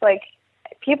 And it's like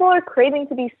people are craving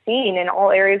to be seen in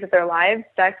all areas of their lives,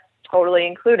 sex totally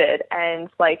included. And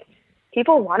like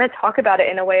people want to talk about it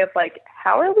in a way of like,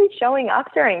 how are we showing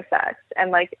up during sex?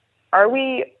 And like, are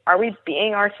we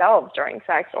being ourselves during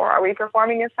sex, or are we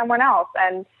performing as someone else?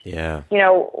 And, you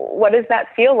know, what does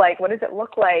that feel like? What does it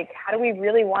look like? How do we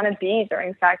really want to be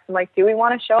during sex? And like, do we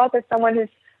want to show up as someone who's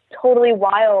totally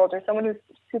wild, or someone who's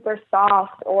super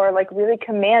soft, or like really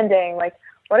commanding? Like,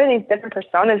 what are these different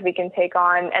personas we can take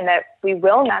on, and that we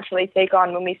will naturally take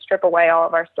on when we strip away all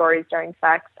of our stories during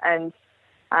sex? And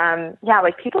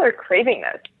like people are craving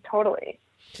this totally.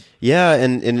 Yeah,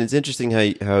 and it's interesting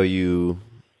how you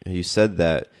said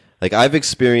that. Like I've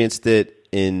experienced it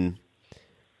in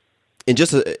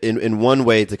one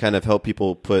way to kind of help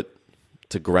people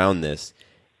to ground this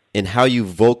in how you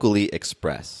vocally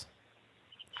express.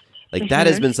 Like that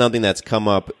has been something that's come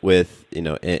up with, you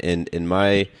know, in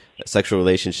my sexual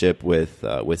relationship with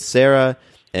Sarah,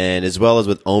 and as well as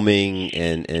with oming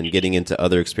and getting into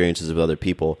other experiences with other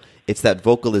people. It's that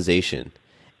vocalization.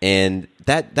 And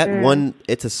that one,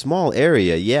 it's a small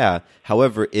area, yeah.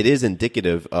 However, it is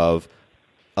indicative of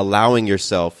allowing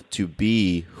yourself to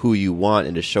be who you want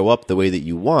and to show up the way that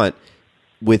you want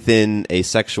within a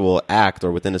sexual act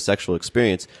or within a sexual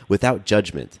experience without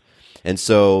judgment. And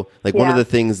so, like, one of the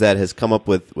things that has come up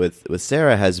with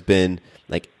Sarah has been,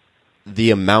 like,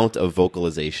 the amount of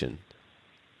vocalization.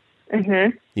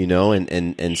 You know,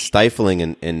 and stifling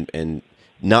and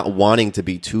not wanting to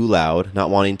be too loud,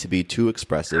 not wanting to be too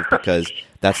expressive, because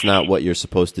that's not what you're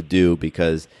supposed to do,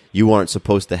 because you aren't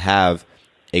supposed to have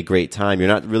a great time. You're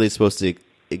not really supposed to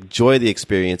enjoy the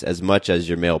experience as much as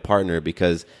your male partner,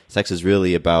 because sex is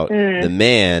really about the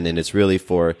man, and it's really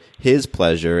for his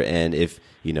pleasure. And if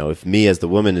me as the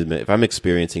woman, if I'm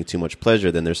experiencing too much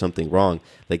pleasure, then there's something wrong.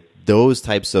 Like those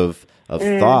types of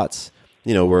thoughts,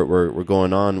 you know, we're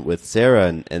going on with Sarah,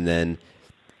 and then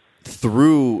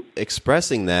through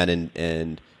expressing that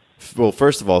and well,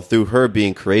 first of all, through her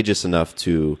being courageous enough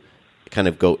to kind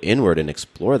of go inward and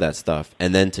explore that stuff,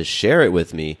 and then to share it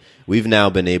with me, we've now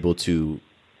been able to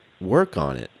work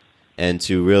on it and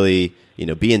to really, you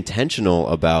know, be intentional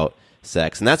about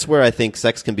sex. And that's where I think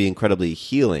sex can be incredibly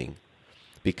healing,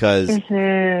 because,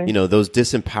 you know, those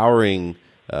disempowering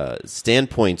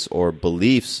standpoints or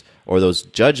beliefs or those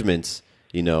judgments,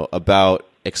 you know, about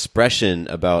expression,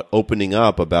 about opening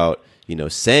up, about, you know,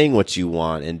 saying what you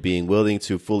want and being willing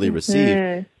to fully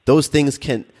receive, those things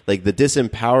can, like the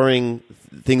disempowering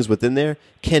things within there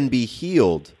can be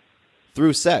healed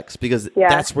through sex, because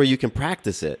that's where you can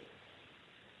practice it.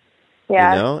 You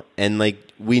know? And like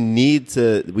we need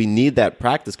that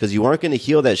practice, because you aren't going to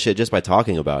heal that shit just by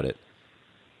talking about it.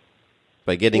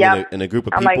 By getting in a group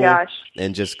of people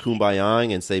and just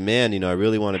kumbayaing and say, man, you know, I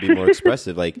really want to be more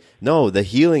expressive. Like, no, the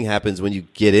healing happens when you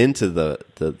get into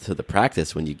the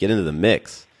practice, when you get into the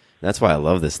mix. And that's why I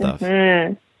love this stuff.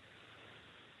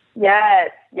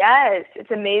 Yes,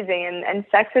 it's amazing, and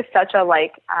sex is such a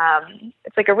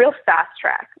it's like a real fast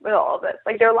track with all of it.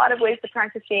 Like there are a lot of ways to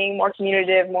practice being more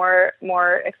communicative,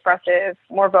 more expressive,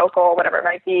 more vocal, whatever it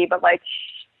might be. But like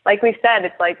we said,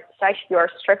 it's like sex. You are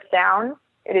stripped down.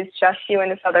 It is just you and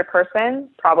this other person.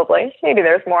 Probably, maybe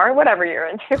there's more. Whatever you're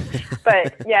into,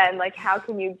 but yeah, and like how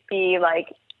can you be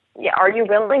like? Yeah, are you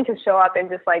willing to show up and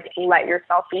just like let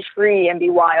yourself be free and be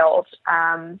wild?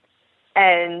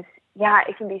 And yeah,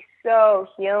 it can be so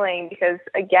healing because,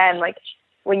 again, like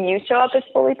when you show up as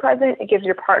fully present, it gives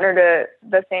your partner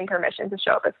the same permission to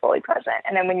show up as fully present.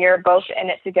 And then when you're both in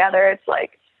it together, it's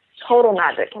like total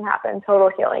magic can happen,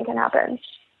 total healing can happen.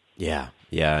 Yeah,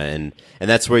 and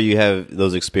that's where you have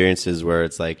those experiences where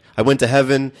it's like, I went to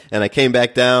heaven and I came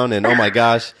back down and oh my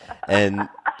gosh, and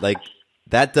like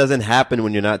that doesn't happen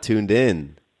when you're not tuned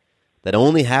in. That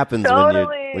only happens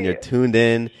when you're tuned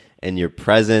in and you're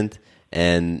present.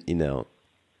 And,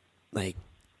 like,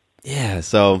 yeah,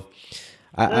 so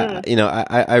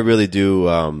I really do,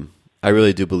 I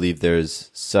really do believe there's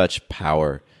such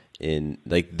power in,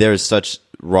 like, there's such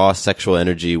raw sexual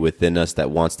energy within us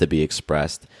that wants to be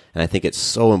expressed. And I think it's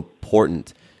so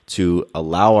important to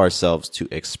allow ourselves to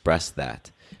express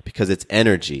that because it's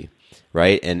energy,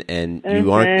 right? And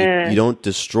you don't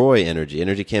destroy energy.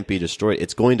 Energy can't be destroyed.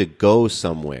 It's going to go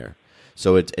somewhere.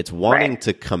 So it's wanting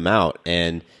to come out,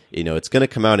 and it's going to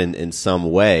come out in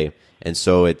some way. And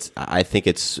so I think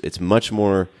it's much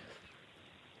more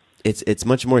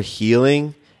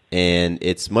healing, and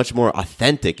it's much more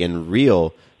authentic and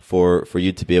real for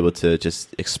you to be able to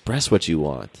just express what you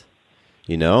want,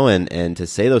 and to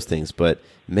say those things. But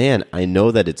man, I know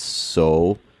that it's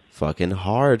so fucking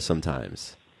hard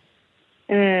sometimes.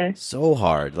 So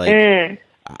hard. Like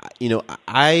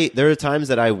there are times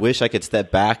that I wish I could step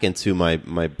back into my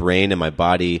brain and my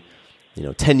body,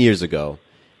 10 years ago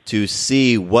to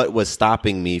see what was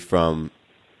stopping me from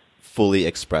fully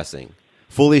expressing,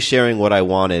 fully sharing what I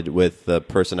wanted with the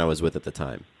person I was with at the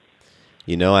time.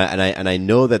 And I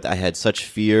know that I had such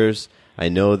fears. I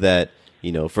know that,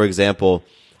 for example,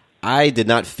 I did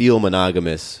not feel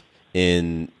monogamous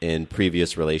in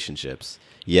previous relationships,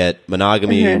 yet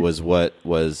monogamy was what I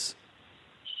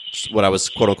was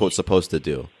quote unquote supposed to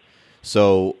do.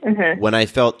 So when I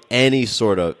felt any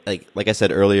sort of like I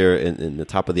said earlier in the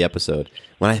top of the episode,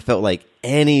 when I felt like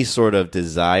any sort of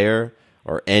desire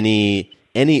or any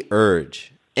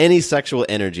urge, any sexual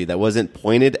energy that wasn't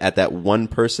pointed at that one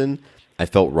person, I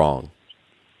felt wrong.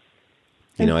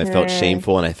 I felt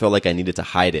shameful and I felt like I needed to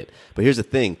hide it. But here's the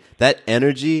thing, that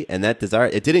energy and that desire,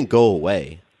 it didn't go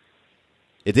away.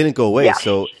 It didn't go away. Yeah.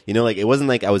 So, it wasn't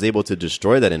like I was able to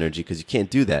destroy that energy because you can't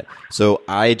do that. So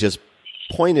I just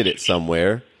pointed it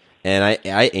somewhere and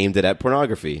I aimed it at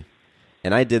pornography.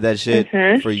 And I did that shit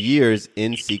for years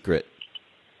in secret.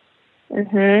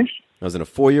 I was in a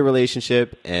 4-year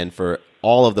relationship, and for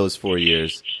all of those 4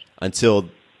 years,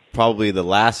 until probably the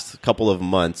last couple of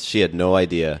months, she had no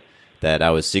idea that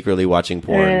I was secretly watching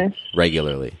porn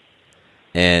regularly.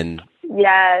 And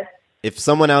yes. If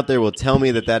someone out there will tell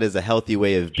me that is a healthy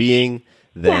way of being,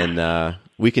 then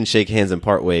we can shake hands and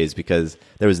part ways, because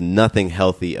there was nothing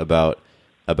healthy about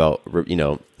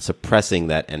suppressing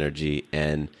that energy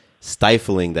and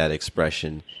stifling that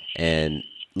expression and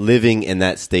living in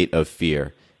that state of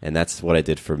fear. And that's what I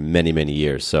did for many, many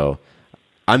years. So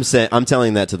I'm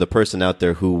telling that to the person out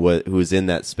there who's in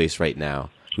that space right now,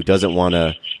 who doesn't want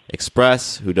to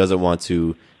express, who doesn't want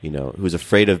to, who's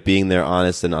afraid of being their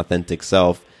honest and authentic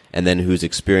self, and then who's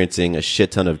experiencing a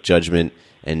shit ton of judgment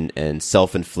and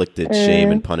self-inflicted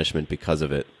shame and punishment because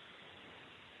of it.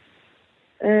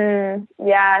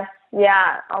 Yes.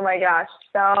 Yeah. Oh my gosh.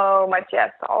 So much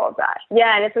yes to all of that.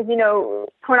 Yeah. And it's like,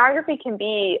 pornography can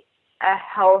be a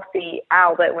healthy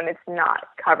outlet when it's not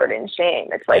covered in shame.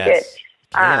 It's like it's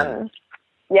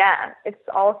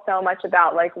all so much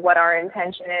about like what our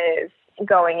intention is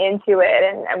going into it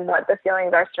and what the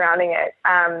feelings are surrounding it.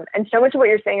 And so much of what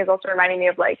you're saying is also reminding me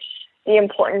of like the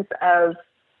importance of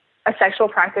a sexual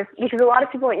practice, because a lot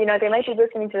of people, they might be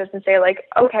listening to this and say like,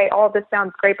 okay, all of this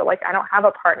sounds great, but like, I don't have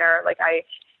a partner. Like I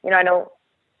don't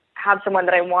have someone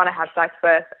that I want to have sex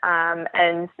with.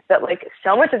 And that like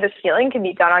so much of this healing can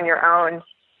be done on your own.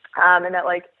 And that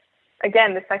like,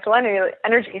 again, the sexual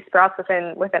energy sprouts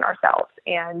within ourselves.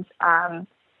 And,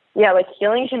 like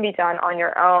healing can be done on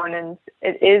your own, and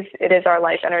it is our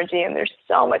life energy. And there's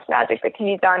so much magic that can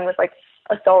be done with like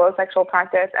a solo sexual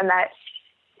practice. And that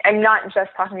I'm not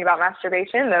just talking about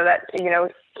masturbation, though that,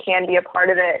 can be a part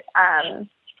of it.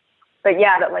 But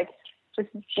yeah, that like just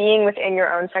being within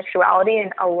your own sexuality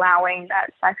and allowing that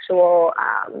sexual,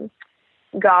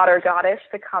 God or goddess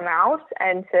to come out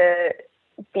and to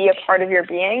be a part of your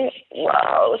being,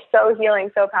 whoa, so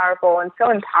healing, so powerful, and so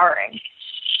empowering.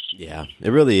 Yeah, it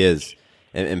really is.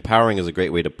 And empowering is a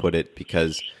great way to put it,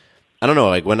 because I don't know,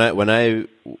 like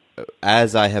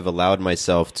as I have allowed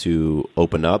myself to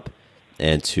open up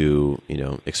and to,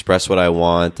 express what I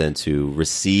want and to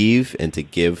receive and to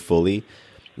give fully,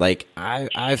 like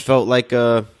I felt like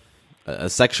a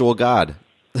sexual god.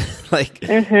 Like,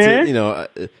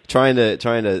 trying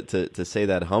to say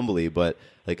that humbly, but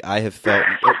like I have felt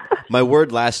my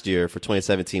word last year for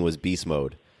 2017 was beast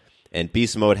mode, and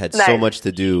beast mode had so much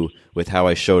to do with how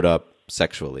I showed up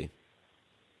sexually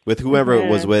with whoever it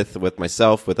was with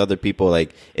myself, with other people.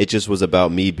 Like, it just was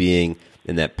about me being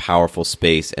in that powerful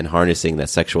space and harnessing that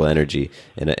sexual energy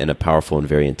in a powerful and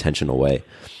very intentional way.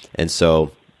 And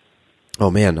so, oh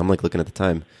man, I'm like looking at the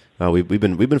time. We've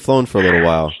been flowing for a little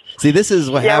while. See, this is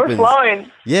what happens. We're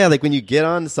flowing. Yeah, like when you get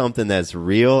on something that's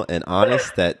real and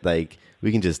honest, that like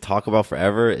we can just talk about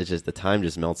forever. It's just the time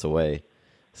just melts away.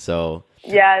 So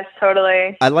yes,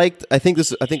 totally. I think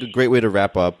a great way to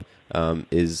wrap up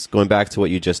is going back to what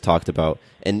you just talked about,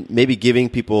 and maybe giving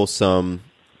people some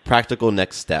practical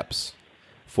next steps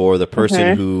for the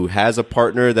person who has a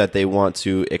partner that they want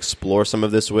to explore some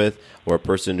of this with, or a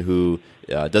person who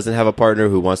doesn't have a partner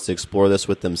who wants to explore this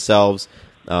with themselves.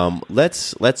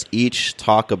 Let's each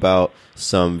talk about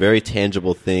some very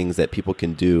tangible things that people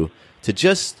can do to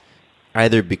just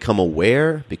either become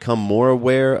more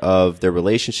aware of their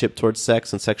relationship towards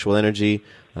sex and sexual energy,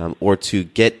 or to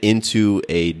get into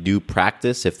a new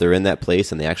practice if they're in that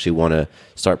place and they actually want to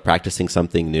start practicing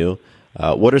something new.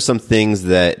 What are some things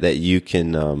that you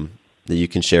can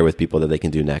share with people that they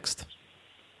can do next?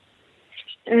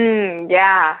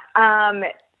 Yeah.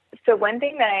 So one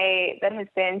thing that has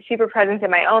been super present in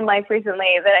my own life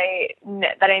recently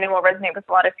that I know will resonate with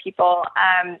a lot of people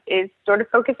is sort of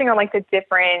focusing on like the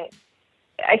different.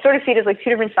 I sort of see it as like two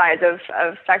different sides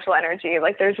of sexual energy.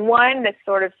 Like, there's one that's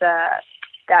sort of that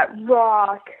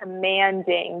raw,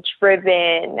 commanding,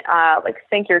 driven, like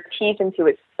sink your teeth into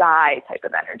its thigh type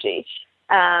of energy.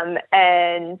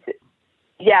 And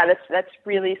yeah, that's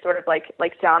really sort of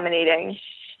like dominating.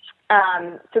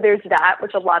 So there's that,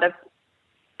 which a lot of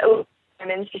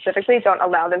women specifically don't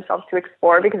allow themselves to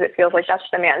explore, because it feels like that's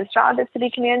the man's job, is to be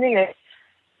commanding. It's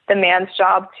the man's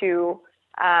job to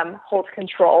hold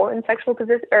control in sexual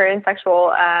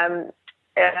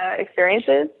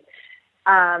experiences.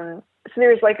 So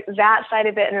there's like that side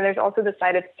of it, and then there's also the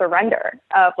side of surrender,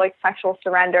 of like sexual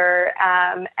surrender,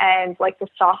 and like the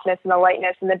softness and the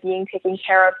lightness and the being taken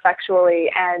care of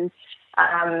sexually. And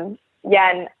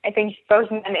and I think both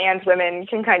men and women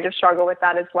can kind of struggle with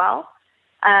that as well.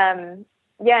 And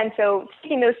so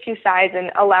taking those two sides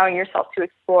and allowing yourself to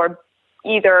explore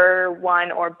either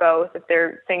one or both, if there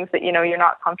are things that you're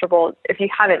not comfortable, if you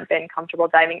haven't been comfortable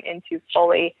diving into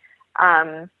fully.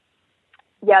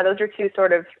 Those are two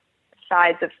sort of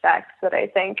sides of sex that I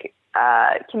think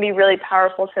can be really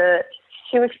powerful to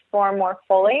explore more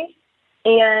fully.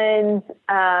 And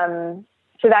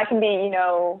so that can be,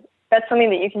 that's something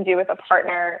that you can do with a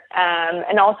partner,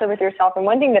 and also with yourself. And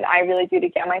one thing that I really do to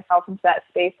get myself into that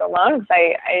space alone, because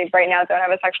I right now don't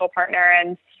have a sexual partner,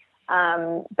 and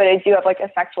but I do have like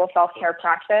a sexual self-care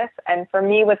practice. And for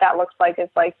me, what that looks like is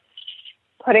like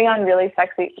putting on really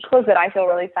sexy clothes that I feel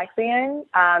really sexy in,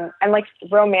 and like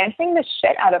romancing the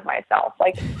shit out of myself,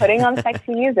 like putting on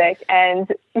sexy music and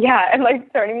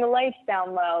like turning the lights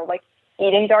down low, like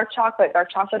eating dark chocolate.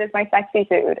 Dark chocolate is my sexy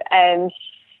food.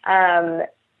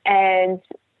 And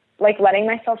like letting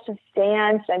myself just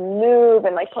dance and move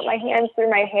and like put my hands through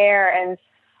my hair and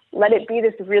let it be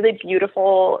this really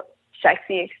beautiful,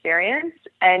 sexy experience.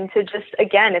 And to just,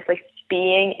 again, it's like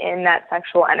being in that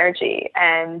sexual energy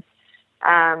and,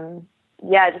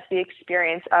 just the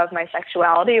experience of my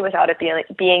sexuality without it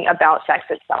being about sex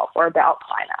itself or about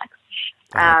climax.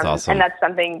 That's awesome. And that's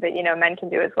something that, men can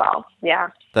do as well. Yeah.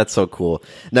 That's so cool.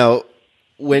 Now,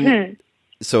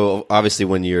 so obviously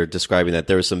when you're describing that,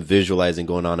 there was some visualizing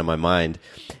going on in my mind.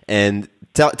 And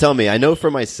tell me, I know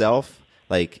for myself,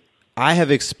 like I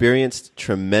have experienced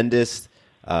tremendous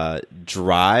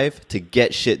drive to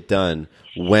get shit done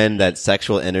when that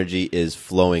sexual energy is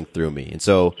flowing through me. And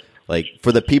so like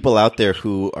for the people out there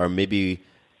who are maybe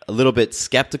a little bit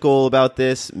skeptical about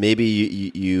this, maybe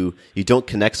you don't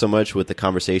connect so much with the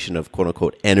conversation of quote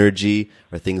unquote energy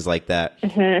or things like that.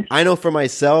 I know for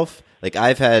myself, like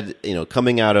I've had,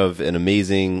 coming out of an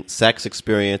amazing sex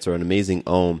experience or an amazing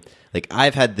OM, like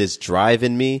I've had this drive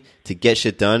in me to get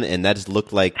shit done, and that just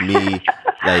looked like me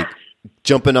like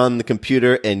jumping on the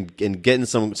computer and getting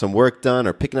some work done,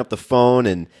 or picking up the phone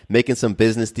and making some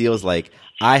business deals. Like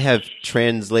I have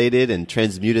translated and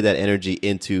transmuted that energy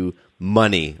into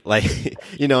money, like,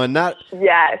 you know, and not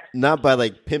by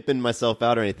like pimping myself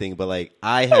out or anything, but like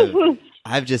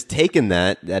I've just taken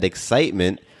that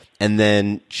excitement and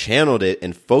then channeled it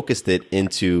and focused it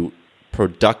into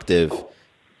productive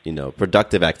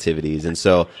activities. And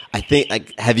so I think,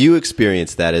 like, have you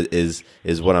experienced that is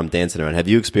what I'm dancing around? Have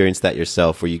you experienced that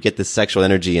yourself, where you get this sexual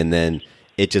energy and then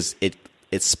it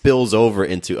spills over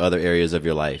into other areas of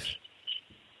your life?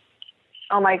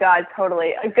 Oh my God,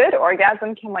 totally. A good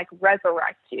orgasm can like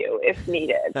resurrect you if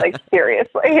needed. Like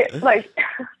seriously, like,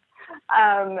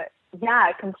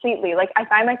 yeah, completely. Like I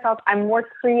find myself, I'm more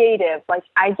creative. Like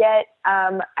I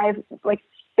have like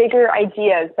bigger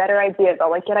ideas, better ideas.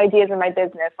 I'll like get ideas in my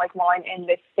business, like while I'm in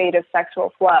this state of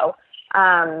sexual flow.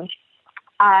 I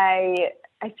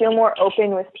feel more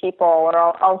open with people, or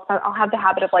I'll have the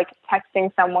habit of like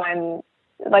texting someone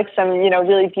like some, you know,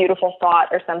 really beautiful thought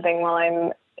or something while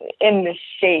I'm in this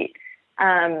state.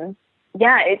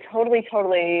 Yeah, it totally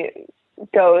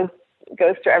goes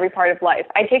through every part of life.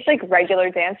 I take like regular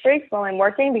dance breaks while I'm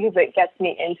working because it gets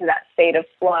me into that state of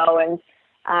flow. And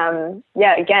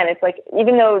yeah, again, it's like,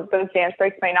 even though those dance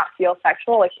breaks might not feel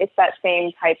sexual, like it's that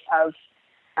same type of,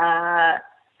 I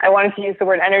wanted to use the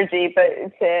word energy, but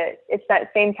it's that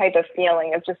same type of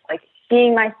feeling of just like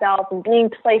being myself and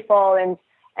being playful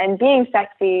and being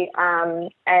sexy.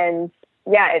 And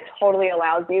yeah, it totally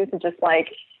allows you to just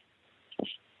like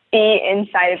be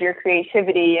inside of your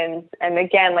creativity. And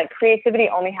again, like creativity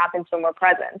only happens when we're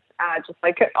present, just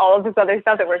like all of this other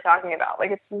stuff that we're talking about.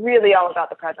 Like it's really all about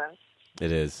the presence.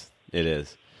 It is.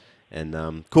 And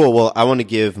cool. Well, I want to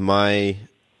give my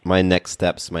next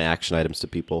steps, my action items to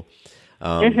people.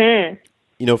 You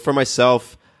know, for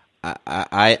myself,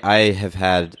 I have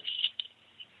had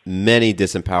many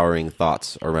disempowering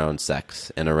thoughts around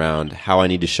sex and around how I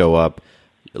need to show up.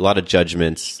 A lot of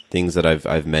judgments, things that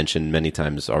I've mentioned many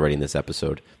times already in this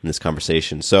episode, in this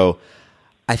conversation. So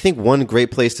I think one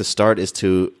great place to start is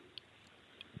to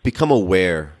become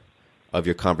aware of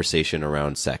your conversation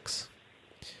around sex.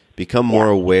 Become more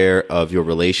aware of your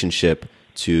relationship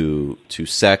to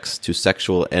sex, to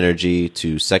sexual energy,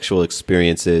 to sexual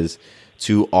experiences,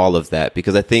 to all of that,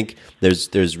 because I think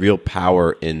there's real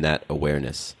power in that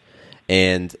awareness.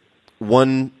 And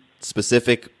one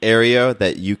specific area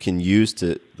that you can use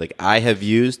to, like I have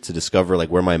used to discover like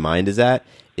where my mind is at,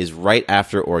 is right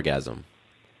after orgasm.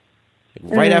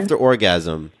 Right after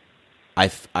orgasm, I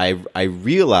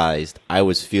realized I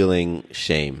was feeling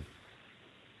shame.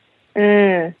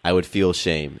 I would feel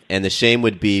shame, and the shame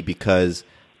would be because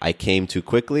I came too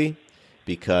quickly,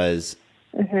 because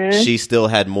she still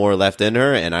had more left in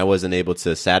her and I wasn't able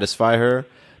to satisfy her,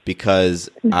 because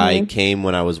I came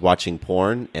when I was watching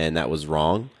porn and that was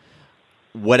wrong.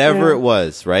 Whatever it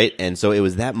was, right? And so it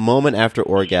was that moment after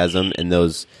orgasm, and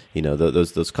those, you know,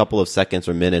 those couple of seconds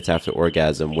or minutes after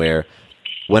orgasm, where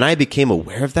when I became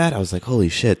aware of that, I was like, holy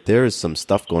shit, there is some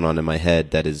stuff going on in my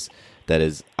head that is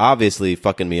obviously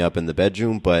fucking me up in the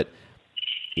bedroom, but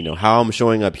you know, how I'm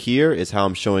showing up here is how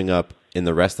I'm showing up in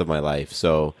the rest of my life.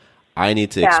 So I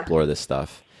need to explore this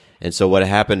stuff. And so what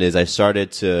happened is I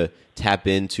started to tap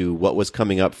into what was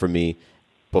coming up for me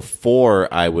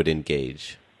before I would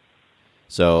engage.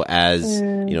 So as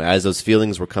you know, as those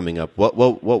feelings were coming up, what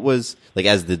was like,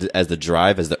 as the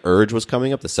drive, as the urge was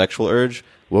coming up, the sexual urge,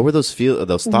 what were those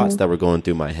thoughts that were going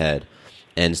through my head,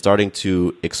 and starting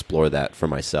to explore that for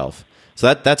myself.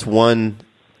 So that's one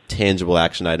tangible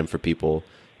action item for people.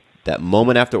 That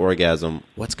moment after orgasm,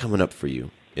 what's coming up for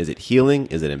you? Is it healing?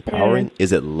 Is it empowering?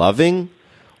 Is it loving?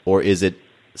 Or is it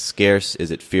scarce?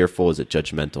 Is it fearful? Is it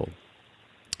judgmental?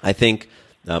 I think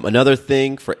another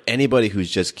thing for anybody who's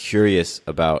just curious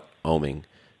about oming,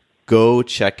 go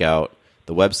check out,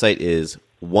 the website is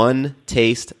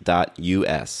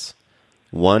onetaste.us.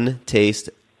 Onetaste,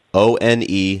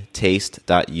 O-N-E,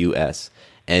 taste.us.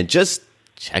 And just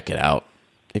check it out.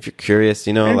 If you're curious,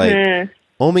 you know, like,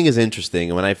 oming is interesting.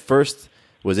 And when I first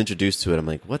was introduced to it, I'm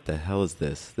like, what the hell is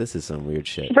this? This is some weird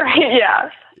shit. Right, yeah.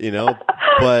 You know,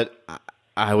 but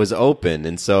I was open.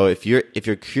 And so if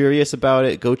you're curious about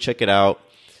it, go check it out.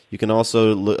 You can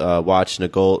also watch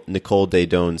Nicole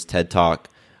Daedone's TED Talk.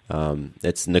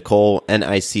 It's Nicole,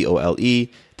 Nicole,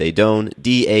 Daedone,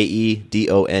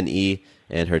 Daedone,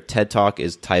 and her TED Talk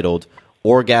is titled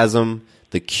Orgasm,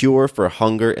 The Cure for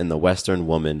Hunger in the Western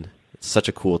Woman. It's such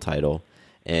a cool title.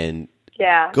 And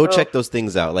go check those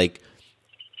things out. Like,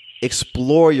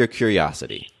 explore your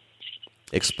curiosity.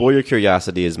 Explore your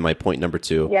curiosity is my point number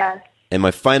 2. Yeah. And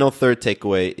my final third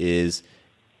takeaway is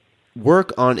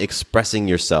work on expressing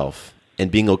yourself and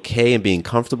being okay and being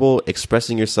comfortable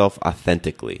expressing yourself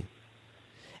authentically.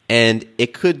 And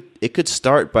it could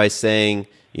start by saying,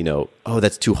 oh,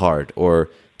 that's too hard or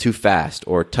too fast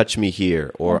or touch me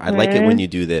here or I like it when you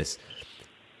do this.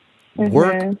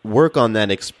 Work on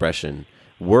that expression.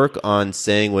 Work on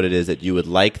saying what it is that you would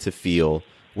like to feel.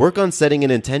 Work on setting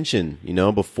an intention,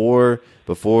 before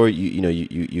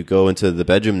you go into the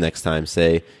bedroom next time.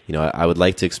 Say, I would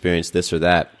like to experience this or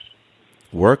that.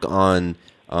 Work on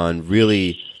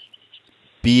really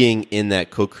being in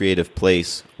that co-creative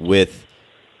place with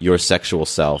your sexual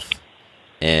self.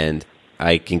 And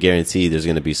I can guarantee there's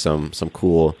going to be some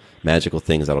cool, magical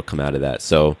things that'll come out of that.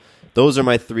 So those are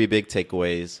my 3 big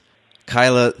takeaways.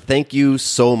 Kyla, thank you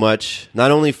so much,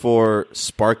 not only for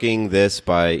sparking this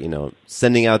by,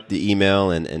 sending out the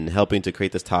email and helping to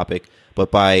create this topic, but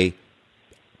by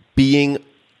being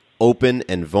open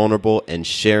and vulnerable and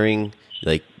sharing,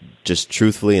 just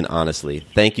truthfully and honestly.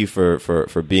 Thank you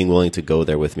for being willing to go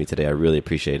there with me today. I really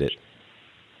appreciate it.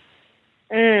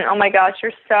 Oh my gosh,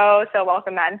 you're so, so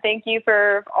welcome, Matt. And thank you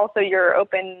for also your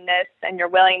openness and your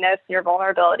willingness and your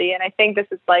vulnerability. And I think this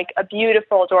is a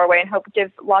beautiful doorway and hope it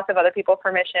gives lots of other people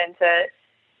permission to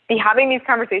be having these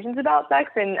conversations about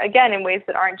sex. And again, in ways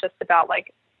that aren't just about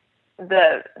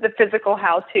the physical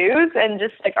how-tos and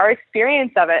just our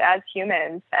experience of it as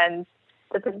humans. And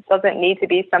this doesn't need to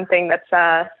be something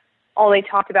that's only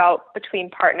talked about between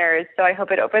partners. So I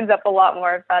hope it opens up a lot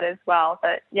more of that as well.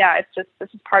 But yeah, this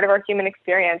is part of our human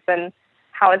experience, and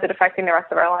how is it affecting the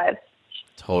rest of our lives?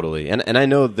 Totally. And I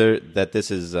know that this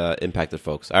has impacted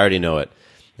folks. I already know it.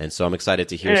 And so I'm excited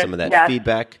to hear some of that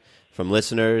feedback from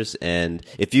listeners. And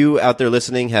if you out there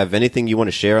listening have anything you want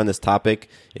to share on this topic,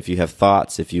 if you have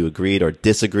thoughts, if you agreed or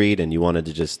disagreed and you wanted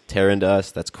to just tear into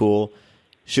us, that's cool.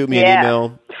 Shoot me an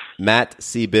email,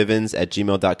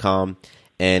 mattcbivens@gmail.com.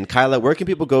 And Kyla, where can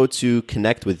people go to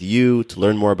connect with you, to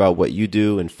learn more about what you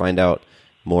do and find out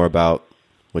more about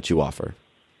what you offer?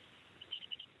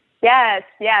 Yes.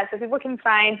 So people can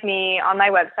find me on my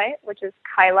website, which is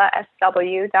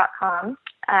kylasw.com.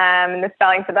 And the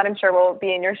spelling for that I'm sure will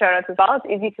be in your show notes as well.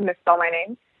 It's easy to misspell my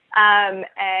name.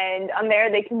 And on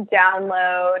there they can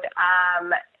download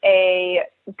a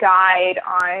guide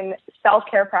on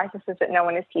self-care practices that no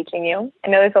one is teaching you. I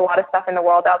know there's a lot of stuff in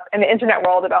the internet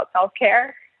world about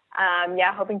self-care.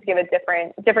 Hoping to give a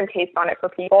different take on it for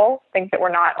people, things that we're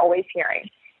not always hearing.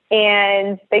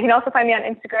 And they can also find me on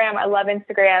Instagram. I love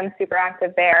Instagram, super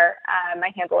active there.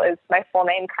 My handle is my full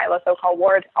name, Kyla So-Called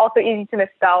Ward. Also easy to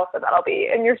misspell, so that'll be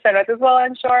in your show notes as well,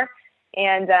 I'm sure.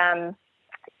 And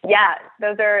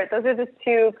those are the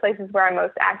 2 places where I'm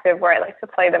most active, where I like to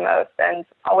play the most, and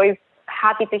always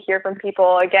happy to hear from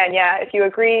people. Again, if you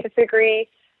agree, disagree.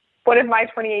 One of my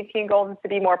 2018 goals is to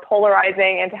be more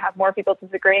polarizing and to have more people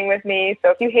disagreeing with me. So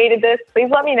if you hated this, please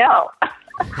let me know.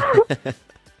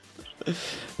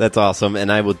 That's awesome.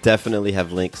 And I will definitely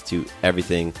have links to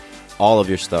everything, all of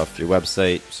your stuff, your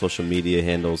website, social media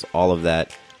handles, all of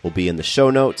that will be in the show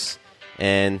notes.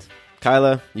 And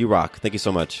Kyla, you rock. Thank you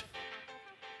so much.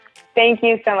 Thank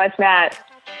you so much, Matt.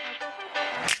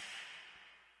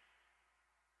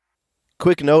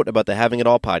 Quick note about the Having It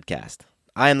All podcast.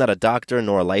 I am not a doctor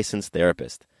nor a licensed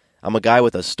therapist. I'm a guy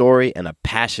with a story and a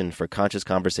passion for conscious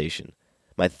conversation.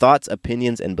 My thoughts,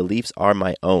 opinions, and beliefs are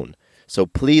my own. So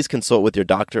please consult with your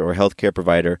doctor or healthcare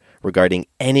provider regarding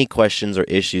any questions or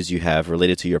issues you have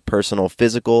related to your personal,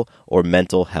 physical, or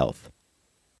mental health.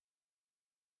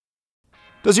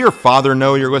 Does your father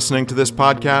know you're listening to this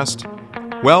podcast?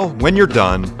 Well, when you're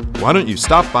done, why don't you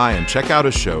stop by and check out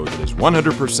a show that is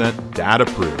 100%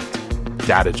 dad-approved,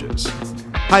 Dadages.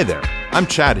 Hi there, I'm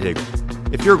Chad Hagel.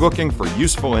 If you're looking for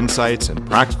useful insights and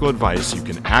practical advice you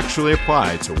can actually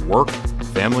apply to work,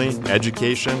 family,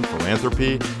 education,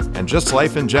 philanthropy, and just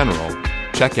life in general,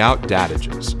 check out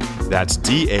Dadages. That's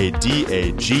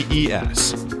Dadages,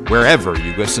 wherever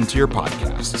you listen to your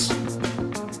podcasts.